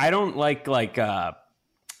 I don't like.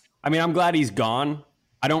 I'm glad he's gone.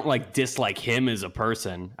 I don't dislike him as a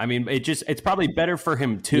person. I mean, it's probably better for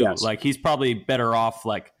him too. Yes. Like he's probably better off.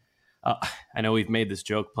 I know we've made this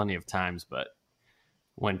joke plenty of times, but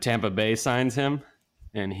when Tampa Bay signs him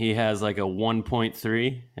and he has like a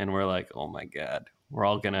 1.3 and we're like, oh my God, we're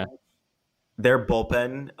all gonna. Their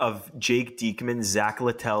bullpen of Jake Diekman, Zach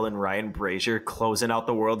Littell, and Ryan Brazier closing out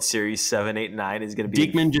the World Series 7, 8, 9 is going to be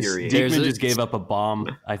Diekman just gave up a bomb,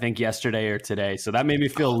 I think yesterday or today. So that made me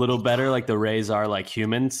feel a little better. Like the Rays are like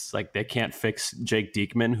humans. Like they can't fix Jake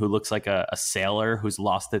Diekman, who looks like a sailor who's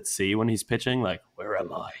lost at sea when he's pitching. Like, where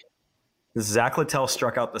am I? Zach Littell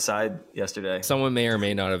struck out the side yesterday. Someone may or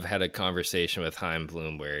may not have had a conversation with Chaim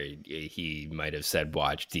Bloom where he might have said,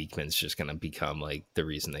 watch, Diekman's just going to become like the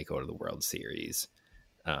reason they go to the World Series.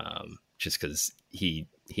 Just because he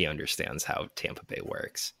understands how Tampa Bay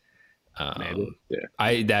works. Maybe.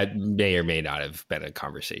 Yeah. That may or may not have been a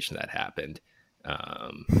conversation that happened.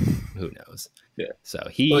 Who knows? Yeah. So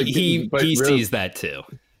he sees that too.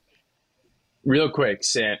 Real quick,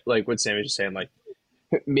 Sam, like what Sam was just saying, like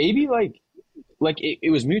maybe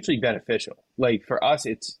it was mutually beneficial. Like for us,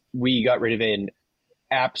 we got rid of an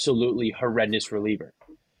absolutely horrendous reliever.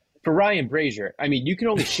 For Ryan Brazier, I mean, you can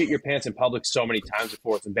only shit your pants in public so many times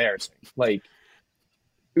before it's embarrassing. Like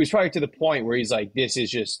it was probably to the point where he's like, "This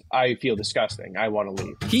is just, I feel disgusting. I want to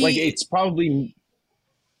leave." It's probably.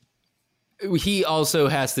 He also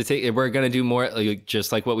has to take. We're gonna do more,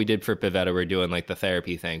 just like what we did for Pivetta. We're doing like the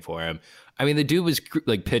therapy thing for him. I mean, the dude was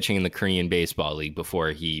like pitching in the Korean Baseball League before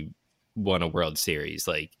he won a World Series.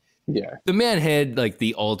 Like, yeah, the man had like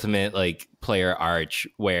the ultimate like player arch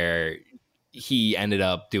where he ended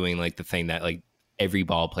up doing like the thing that like every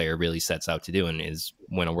ball player really sets out to do and is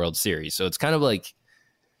win a World Series. So it's kind of like,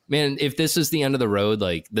 man, if this is the end of the road,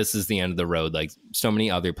 like this is the end of the road. Like so many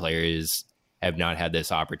other players have not had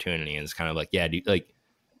this opportunity, and it's kind of like, yeah, dude, like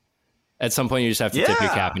at some point you just have to tip your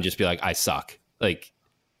cap and just be like, I suck. Like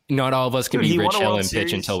not all of us can be Rich Hill and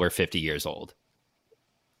pitch until we're 50 years old.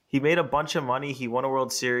 He made a bunch of money. He won a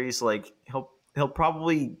World Series. Like he'll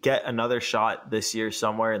probably get another shot this year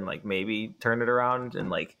somewhere and like maybe turn it around. And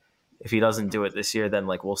like if he doesn't do it this year, then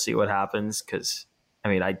like we'll see what happens. Because I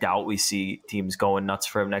mean, I doubt we see teams going nuts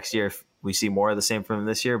for him next year. If we see more of the same from him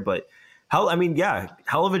this year, but hell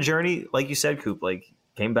of a journey. Like you said, Coop, like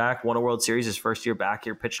came back, won a World Series his first year back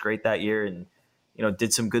here, pitched great that year, and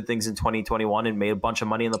did some good things in 2021 and made a bunch of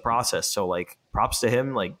money in the process. So like props to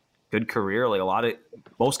him, like good career. Like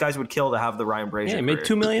most guys would kill to have the Ryan Brazier. Yeah, he made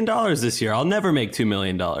 $2 million this year. I'll never make $2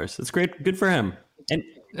 million. That's great. Good for him. And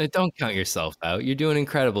don't count yourself out. You're doing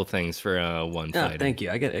incredible things for one fighter. Thank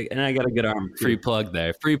you. I got a good arm. Free plug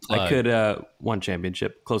there. Free plug. I could one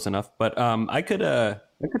championship, close enough. But I could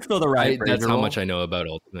fill the right. That's how much I know about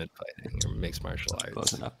ultimate fighting or mixed martial arts.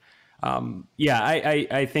 Close enough.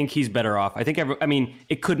 I think he's better off. I think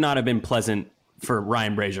it could not have been pleasant for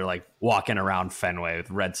Ryan Brazier, like walking around Fenway with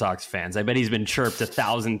Red Sox fans. I bet he's been chirped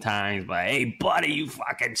 1,000 times by, "Hey, buddy, you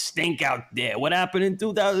fucking stink out there. What happened in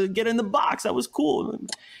 2000? Get in the box. That was cool."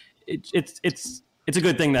 It's a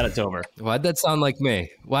good thing that it's over. Why'd that sound like me?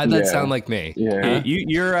 Yeah.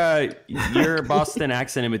 Your Boston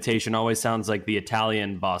accent imitation always sounds like the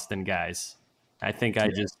Italian Boston guys. I think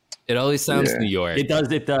it always sounds New York. It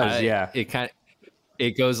does. Yeah.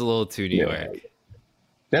 It goes a little too New York.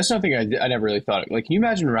 That's something I never really thought of. Like, can you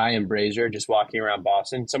imagine Ryan Brazier just walking around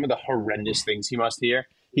Boston? Some of the horrendous things he must hear.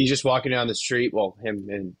 He's just walking down the street. Well, him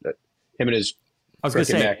and his. I was going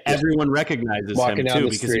to say, everyone recognizes him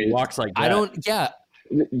too because he walks like that.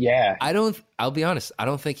 I'll be honest. I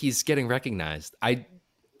don't think he's getting recognized. And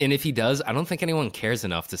if he does, I don't think anyone cares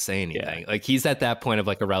enough to say anything. Like, he's at that point of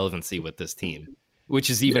like irrelevancy with this team, which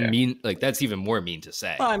is even mean. Like, that's even more mean to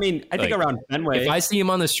say. Well, I mean, I think around Fenway, if I see him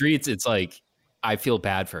on the streets, it's like, I feel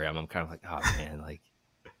bad for him. I'm kind of like, oh man, like,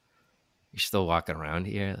 you're still walking around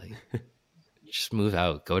here. Like, just move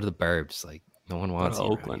out, go to the burbs. Like, no one wants you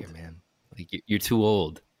around here, man. Like, you're too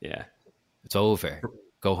old. Yeah, it's over.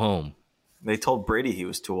 Go home. They told Brady he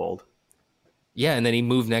was too old. Yeah, and then he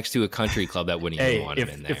moved next to a country club that wouldn't even want him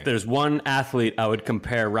in there. If there's one athlete I would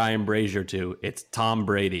compare Ryan Brazier to, it's Tom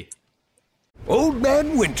Brady. Old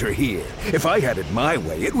Man Winter here. If I had it my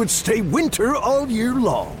way, it would stay winter all year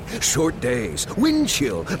long. Short days, wind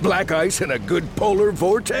chill, black ice, and a good polar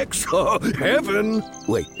vortex. Oh, heaven.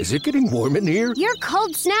 Wait, is it getting warm in here? Your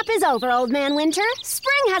cold snap is over, Old Man Winter.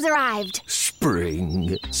 Spring has arrived.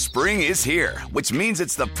 Spring. Spring is here, which means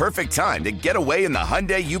it's the perfect time to get away in the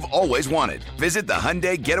Hyundai you've always wanted. Visit the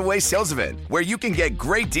Hyundai Getaway Sales Event, where you can get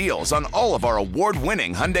great deals on all of our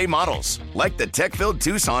award-winning Hyundai models, like the tech-filled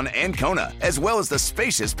Tucson and Kona, as well as the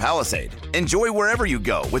spacious Palisade. Enjoy wherever you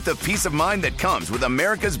go with the peace of mind that comes with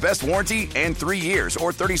America's best warranty and 3 years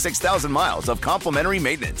or 36,000 miles of complimentary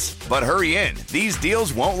maintenance. But hurry in, these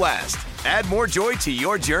deals won't last. Add more joy to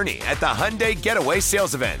your journey at the Hyundai Getaway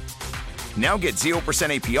Sales Event. Now get 0%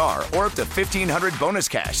 APR or up to $1,500 bonus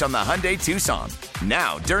cash on the Hyundai Tucson.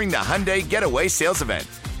 Now, during the Hyundai Getaway Sales Event.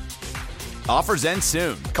 Offers end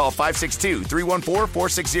soon. Call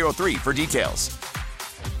 562-314-4603 for details.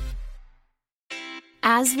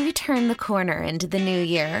 As we turn the corner into the new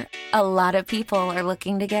year, a lot of people are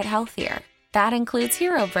looking to get healthier. That includes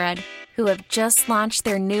Hero Bread, who have just launched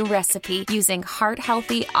their new recipe using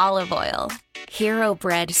heart-healthy olive oil. Hero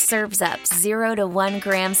Bread serves up 0 to 1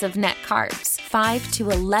 grams of net carbs, 5 to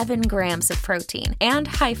 11 grams of protein, and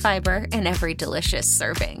high fiber in every delicious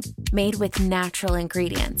serving. Made with natural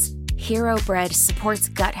ingredients, Hero Bread supports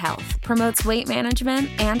gut health, promotes weight management,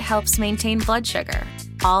 and helps maintain blood sugar.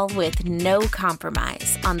 All with no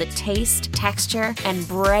compromise on the taste, texture, and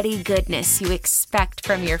bready goodness you expect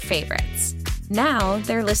from your favorites. Now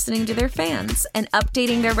they're listening to their fans and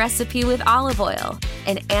updating their recipe with olive oil,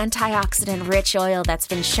 an antioxidant-rich oil that's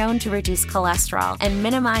been shown to reduce cholesterol and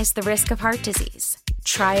minimize the risk of heart disease.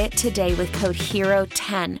 Try it today with code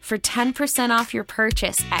HERO10 for 10% off your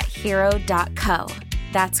purchase at hero.co.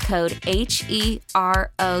 That's code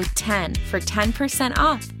HERO10 for 10%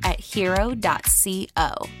 off at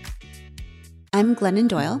hero.co. I'm Glennon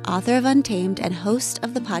Doyle, author of Untamed and host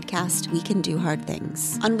of the podcast We Can Do Hard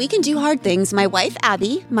Things. On We Can Do Hard Things, my wife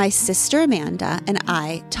Abby, my sister Amanda, and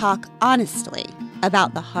I talk honestly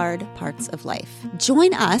about the hard parts of life.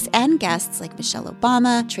 Join us and guests like Michelle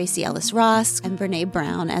Obama, Tracy Ellis Ross, and Brene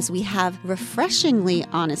Brown as we have refreshingly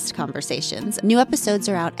honest conversations. New episodes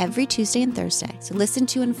are out every Tuesday and Thursday, so listen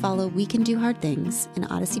to and follow We Can Do Hard Things, an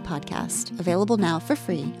Odyssey podcast, available now for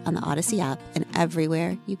free on the Odyssey app and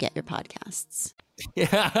everywhere you get your podcasts.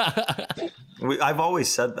 Yeah. I've always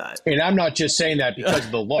said that. And I'm not just saying that because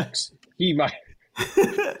of the looks. He might...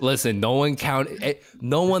 Listen, no one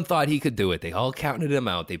thought he could do it. They all counted him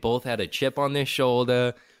out. They both had a chip on their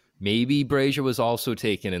shoulder. Maybe Brazier was also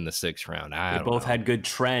taken in the 6th round. They both had good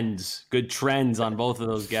trends on both of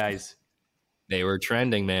those guys. They were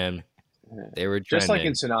trending, man. They were trending. Just like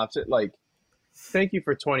in synopsis, like, thank you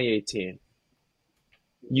for 2018.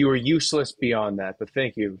 You were useless beyond that, but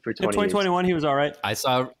thank you for 2021. He was all right.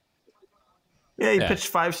 Yeah, he pitched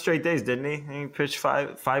 5 straight days, didn't he? He pitched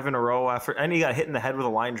five in a row after, and he got hit in the head with a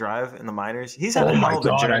line drive in the minors. He's had a hell of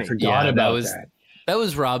a journey. I forgot about that. That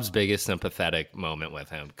was Rob's biggest sympathetic moment with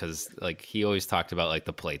him, because like he always talked about like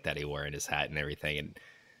the plate that he wore in his hat and everything. And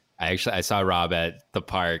I saw Rob at the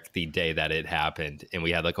park the day that it happened, and we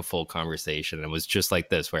had like a full conversation. And it was just like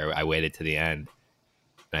this, where I waited to the end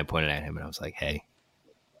and I pointed at him and I was like, "Hey,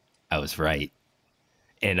 I was right."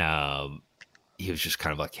 And he was just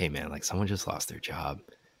kind of like, "Hey man, like someone just lost their job."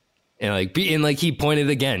 And like he pointed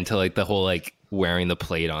again to like the whole like wearing the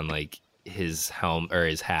plate on like his helm or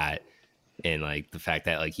his hat, and like the fact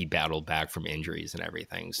that like he battled back from injuries and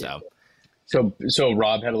everything. So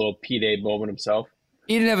Rob had a little P-Day moment himself.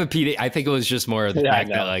 He didn't have a P-Day. I think it was just more of the fact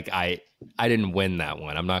that like I didn't win that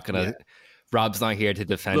one. I'm not gonna. Rob's not here to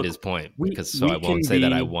defend his point I won't say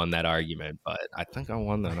that I won that argument, but I think I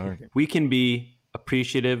won that argument. We can be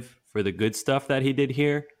appreciative for the good stuff that he did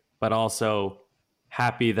here, but also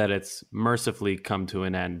happy that it's mercifully come to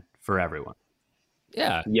an end for everyone.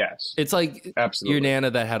 Yeah. Yes. It's like absolutely your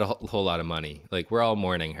Nana that had a whole lot of money. Like we're all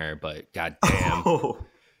mourning her, but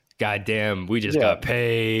goddamn, we just got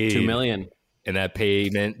paid $2 million. And that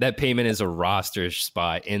payment is a roster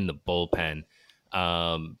spot in the bullpen.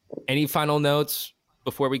 Any final notes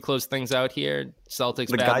before we close things out here? Celtics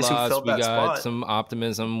the bad guys loss. Who filled we that got spot. Some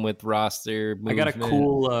optimism with roster movement. I got a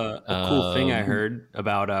cool thing I heard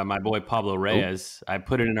about my boy Pablo Reyes. I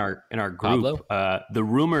put it in our group. The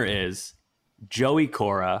rumor is Joey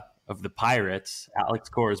Cora of the Pirates, Alex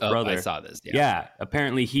Cora's brother. I saw this. Yeah.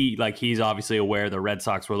 Apparently he's obviously aware the Red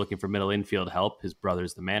Sox were looking for middle infield help. His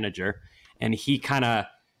brother's the manager, and he kind of,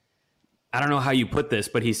 I don't know how you put this,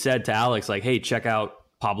 but he said to Alex, like, hey, check out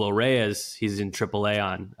Pablo Reyes. He's in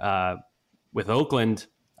AAA with Oakland.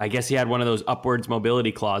 I guess he had one of those upwards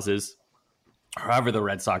mobility clauses, however the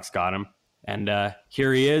Red Sox got him. And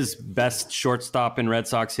here he is, best shortstop in Red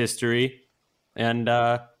Sox history. And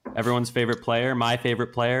everyone's favorite player, my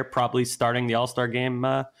favorite player, probably starting the All-Star game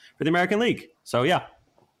for the American League. So, yeah.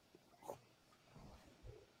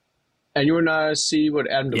 And you want to see what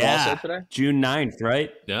Adam Duvall said today? June 9th,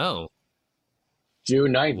 right? No.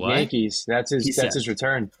 June 9th, What? Yankees. That's his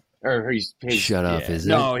return. Or his Shut up, is it?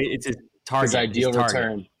 No, it's his target. His ideal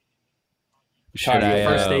return.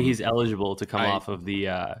 First day he's eligible to come off of the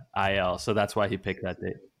IL, so that's why he picked that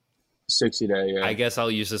date. 60-day, yeah. I guess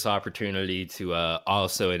I'll use this opportunity to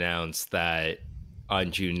also announce that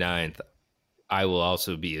on June 9th, I will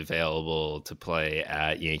also be available to play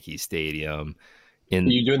at Yankee Stadium. Are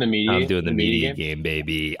you doing the media? I'm doing the media game,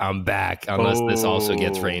 baby. I'm back, unless this also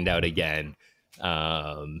gets rained out again.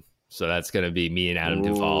 So that's going to be me and Adam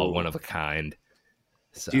Duvall, one of a kind.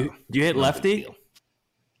 So, do you hit lefty?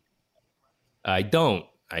 I don't.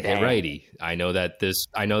 I hit righty. I know this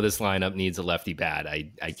lineup needs a lefty bat.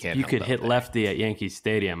 I can't. You could hit lefty at Yankee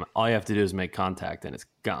Stadium. All you have to do is make contact, and it's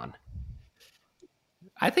gone.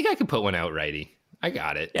 I think I could put one out righty. I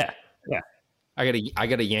got it. Yeah. I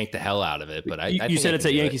gotta yank the hell out of it. But you said it's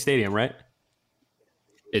at Yankee Stadium, right?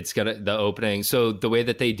 It's the opening. So the way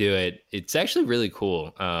that they do it, it's actually really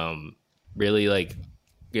cool. Really like,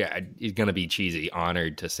 yeah, it's gonna be cheesy.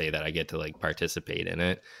 Honored to say that I get to like participate in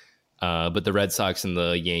it. But the Red Sox and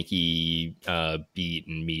the Yankee beat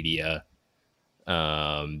and media,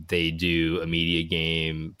 they do a media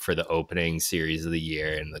game for the opening series of the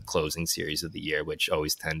year and the closing series of the year, which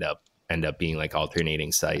always end up being like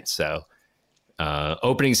alternating sites. So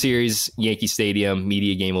opening series, Yankee Stadium,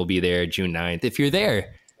 media game will be there June 9th. If you're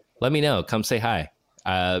there, let me know. Come say hi.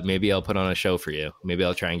 Maybe I'll put on a show for you. Maybe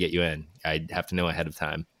I'll try and get you in. I'd have to know ahead of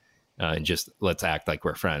time. And just let's act like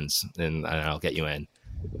we're friends, and I'll get you in.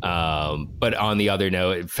 But on the other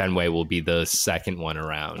note, Fenway will be the second one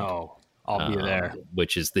around. Oh, I'll be there.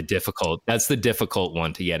 Which is the difficult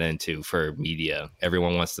one to get into for media.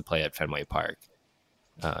 Everyone wants to play at Fenway Park.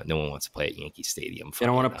 No one wants to play at Yankee Stadium. They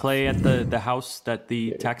don't want to play at the house that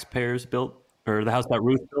the taxpayers built, or the house that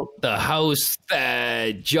Ruth built. The house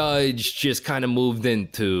that Judge just kind of moved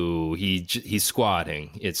into. He's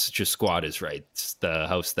squatting. It's just squatters' rights. The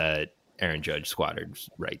house that Aaron Judge squatted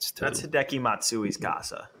rights to. That's Hideki Matsui's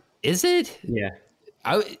casa. Is it? Yeah.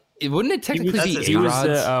 Wouldn't it technically be he was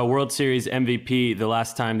the World Series MVP the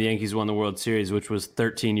last time the Yankees won the World Series, which was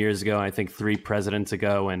 13 years ago. I think 3 presidents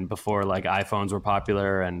ago, and before like iPhones were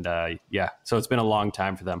popular. And so it's been a long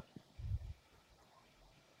time for them.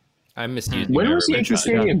 I misused. When was Yankee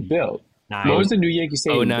Stadium built? When was the new Yankee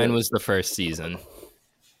Stadium? 09 was the first season.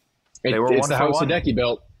 It's the house Hideki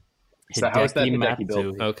built. It's the house that Hideki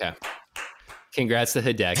built. Okay. Congrats to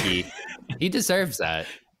Hideki. He deserves that.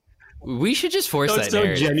 We should just force that so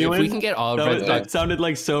narrative. genuine. If we can get all Red Sox. That sounded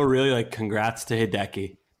like so really like congrats to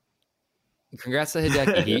Hideki. Congrats to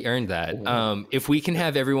Hideki. He earned that. If we can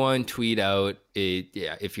have everyone tweet out,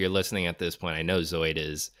 if you're listening at this point, I know Zoid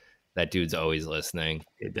is. That dude's always listening.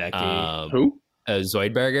 Hideki. Who?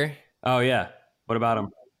 Zoidberger. Oh, yeah. What about him?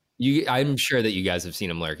 I'm sure that you guys have seen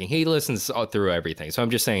him lurking. He listens all through everything. So I'm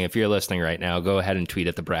just saying, if you're listening right now, go ahead and tweet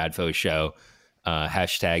at the Bradfo Show.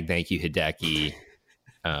 Hashtag thank you, Hideki.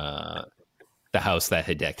 The house that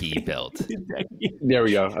Hideki built. There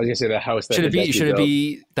we go. I was gonna say the house that should it Hideki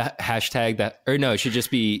be built. the hashtag that, or no, it should just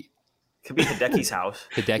be Could be Hideki's house.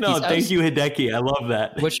 Hideki's No, house? thank you, Hideki. I love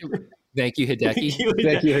that. Thank you, Hideki.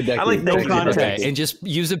 Thank you, Hideki. I like no thank you, context. Okay, and just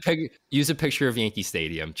use a picture of Yankee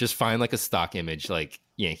Stadium. Just find like a stock image, like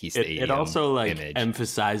Yankee Stadium. It also like image.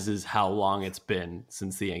 emphasizes how long it's been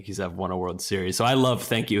since the Yankees have won a World Series. So I love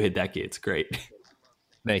thank you, Hideki. It's great.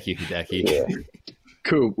 Thank you, Hideki. Yeah.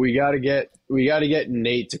 Coop, we gotta get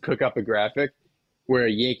Nate to cook up a graphic where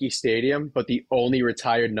Yankee Stadium, but the only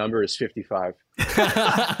retired number is 55.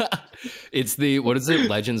 It's what is it,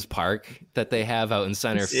 Legends Park that they have out in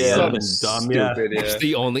center field? Yeah, Dumb, stupid, It's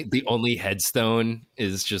the only headstone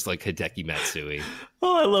is just like Hideki Matsui.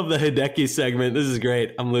 Oh, I love the Hideki segment. This is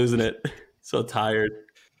great. I'm losing it. So tired.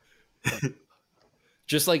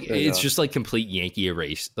 Just like it's just like complete Yankee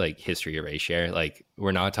history erasure. Like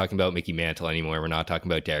we're not talking about Mickey Mantle anymore. We're not talking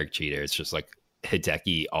about Derek Jeter. It's just like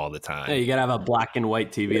Hideki all the time. Yeah, you gotta have a black and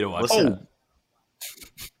white TV to watch.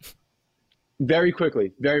 Very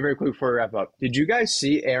quickly, very, very quickly before we wrap up. Did you guys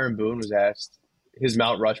see Aaron Boone was asked his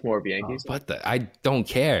Mount Rushmore of Yankees? I don't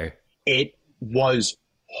care. It was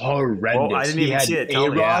horrendous. Oh, I didn't he even had see it.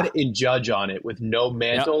 A-Rod and Judge on it with no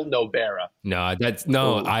Mantle, no Berra.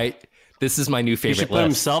 This is my new He favorite should put list.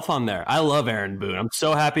 himself on there. I love Aaron Boone. I'm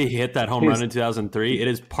so happy he hit that home run in 2003. It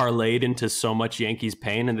is parlayed into so much Yankees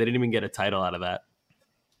pain, and they didn't even get a title out of that.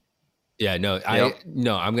 Yeah,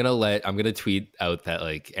 I'm gonna tweet out that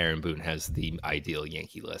like Aaron Boone has the ideal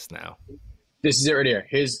Yankee list now. This is it right here.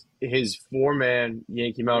 His 4-man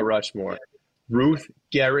Yankee Mount Rushmore: Ruth,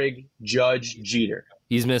 Gehrig, Judge, Jeter.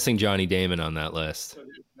 He's missing Johnny Damon on that list.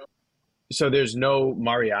 So there's no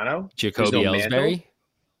Mariano, Jacoby Ellsbury,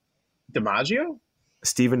 DiMaggio,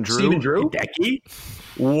 Steven Drew, Hideki.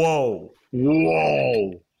 Whoa,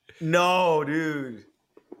 no, dude.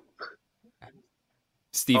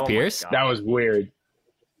 Steve Pierce. That was weird.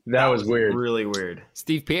 That was weird. Really weird.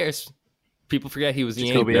 Steve Pierce. People forget he was the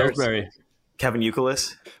Jacoby Yankee. Ellsbury. Kevin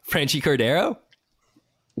Youkilis. Frenchie Cordero.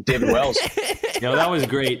 David Wells. That was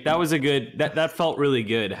great. That was a good. That felt really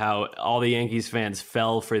good. How all the Yankees fans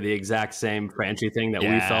fell for the exact same Frenchie thing that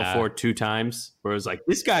we fell for 2 times. Where it was like,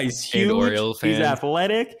 this guy's huge, he's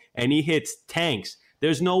athletic, and he hits tanks.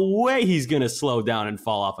 There's no way he's gonna slow down and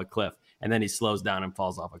fall off a cliff. And then he slows down and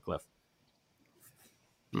falls off a cliff.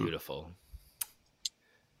 Beautiful.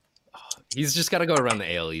 Oh, he's just got to go around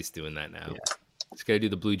the AL East doing that now. Yeah. He's got to do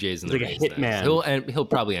the Blue Jays and the Rays. Like a hitman. He'll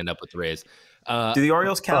probably end up with the Rays. Do the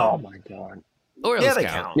Orioles count? Oh my god. Orioles they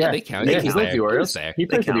count. count. Yeah, they count. Yeah, he's with the Orioles. He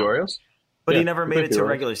played for the Orioles. But he never made it to a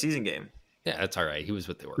regular season game. Yeah, that's all right. He was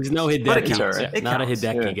with the Orioles. He's no Hideki. Right. Not a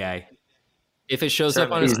Hideki guy. If it shows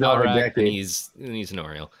up on his contract, then he's an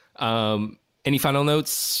Oriole. Any final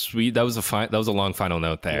notes? That was a long final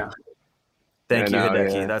note there. Yeah. Thank you,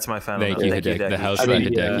 Hideki. Yeah. That's my final note. Thank you, Hideki. The house that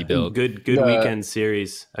Hideki built. Good weekend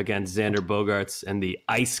series against Xander Bogaerts and the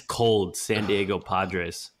ice-cold San Diego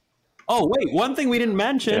Padres. Oh, wait. One thing we didn't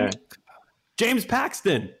mention. Yeah. James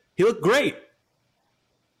Paxton. He looked great.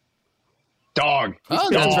 Dog. Oh,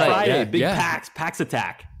 that's right. Friday. Yeah, Big Pax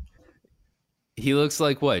attack. He looks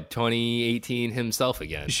like, 2018 himself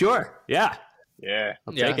again. Sure. Yeah. Yeah.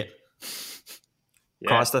 I'll take it. Yeah.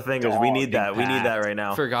 Cross the fingers. We need that. We need that right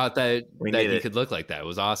now. Forgot that he could look like that. It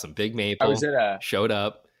was awesome. Big Maple showed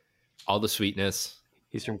up. All the sweetness.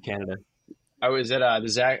 He's from Canada. I was at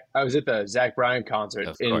the Zach Bryan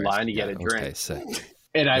concert in line to get a drink. Okay, sick.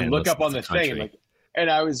 And I look up on the thing and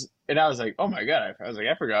I was like, oh my god! I was like,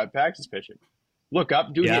 I forgot Pax is pitching. Look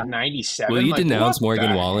up, dude, hit 97. Will you denounce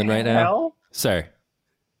Morgan Wallen right now, sir?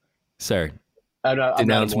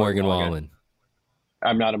 Denounce Morgan Wallen.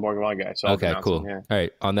 I'm not a Morgan Wallen guy. So okay, cool. All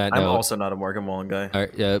right. On that note, I'm also not a Morgan Wallen guy. All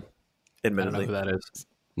right. Yep. Admittedly, I don't know who that is.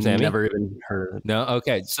 Sammy? Never even heard of it. No.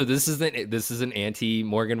 Okay. So this is an anti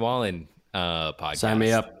Morgan Wallen podcast. Sign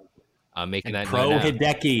me up. I'm making that pro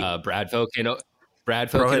Hideki. Bradfo can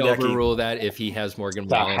overrule that if he has Morgan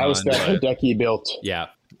Wallen. The house that Hideki built. Yeah.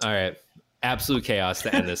 All right. Absolute chaos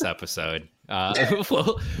to end this episode.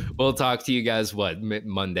 We'll talk to you guys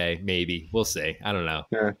Monday maybe. We'll see. I don't know.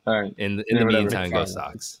 Yeah, all right. In the meantime, go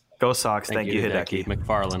Sox. Go Sox. Thank you, Hideki.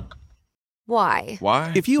 McFarlane. Why?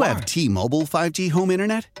 If you have T-Mobile 5G home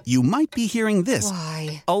internet, you might be hearing this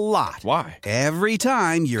a lot. Why? Every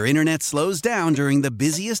time your internet slows down during the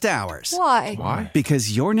busiest hours. Why?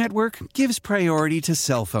 Because your network gives priority to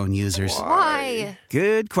cell phone users. Why?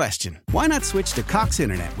 Good question. Why not switch to Cox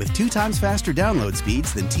Internet with 2 times faster download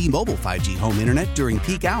speeds than T-Mobile 5G home internet during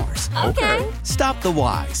peak hours? Okay. Stop the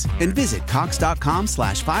whys and visit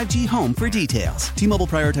cox.com/5G home for details. T-Mobile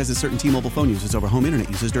prioritizes certain T-Mobile phone users over home internet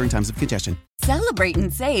users during times of congestion. Celebrate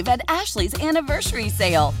and save at Ashley's Anniversary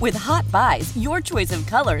Sale. With Hot Buys, your choice of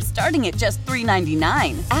colors starting at just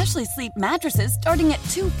 $3.99. Ashley Sleep mattresses starting at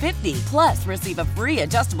 $2.50. Plus, receive a free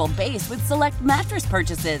adjustable base with select mattress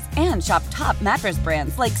purchases. And shop top mattress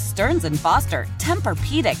brands like Stearns & Foster,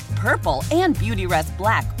 Tempur-Pedic, Purple, and Beautyrest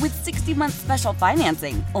Black with 60-month special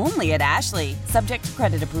financing. Only at Ashley. Subject to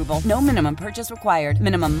credit approval. No minimum purchase required.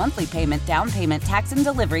 Minimum monthly payment, down payment, tax, and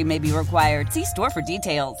delivery may be required. See store for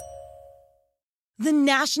details. The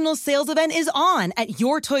national sales event is on at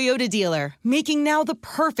your Toyota dealer, making now the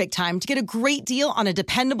perfect time to get a great deal on a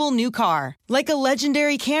dependable new car. Like a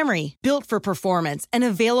legendary Camry, built for performance and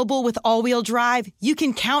available with all-wheel drive, you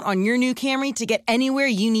can count on your new Camry to get anywhere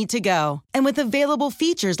you need to go. And with available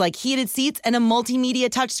features like heated seats and a multimedia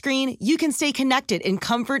touchscreen, you can stay connected in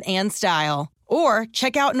comfort and style. Or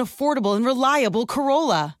check out an affordable and reliable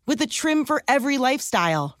Corolla with a trim for every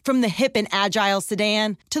lifestyle, from the hip and agile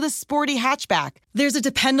sedan to the sporty hatchback. There's a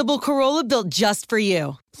dependable Corolla built just for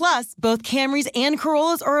you. Plus, both Camrys and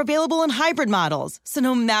Corollas are available in hybrid models, so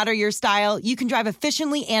no matter your style, you can drive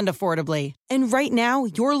efficiently and affordably. And right now,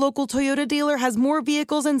 your local Toyota dealer has more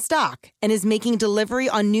vehicles in stock and is making delivery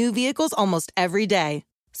on new vehicles almost every day.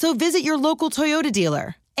 So visit your local Toyota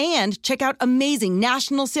dealer. And check out amazing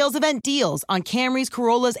national sales event deals on Camrys,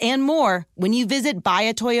 Corollas, and more when you visit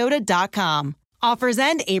buyatoyota.com. Offers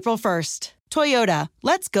end April 1st. Toyota,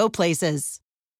 let's go places.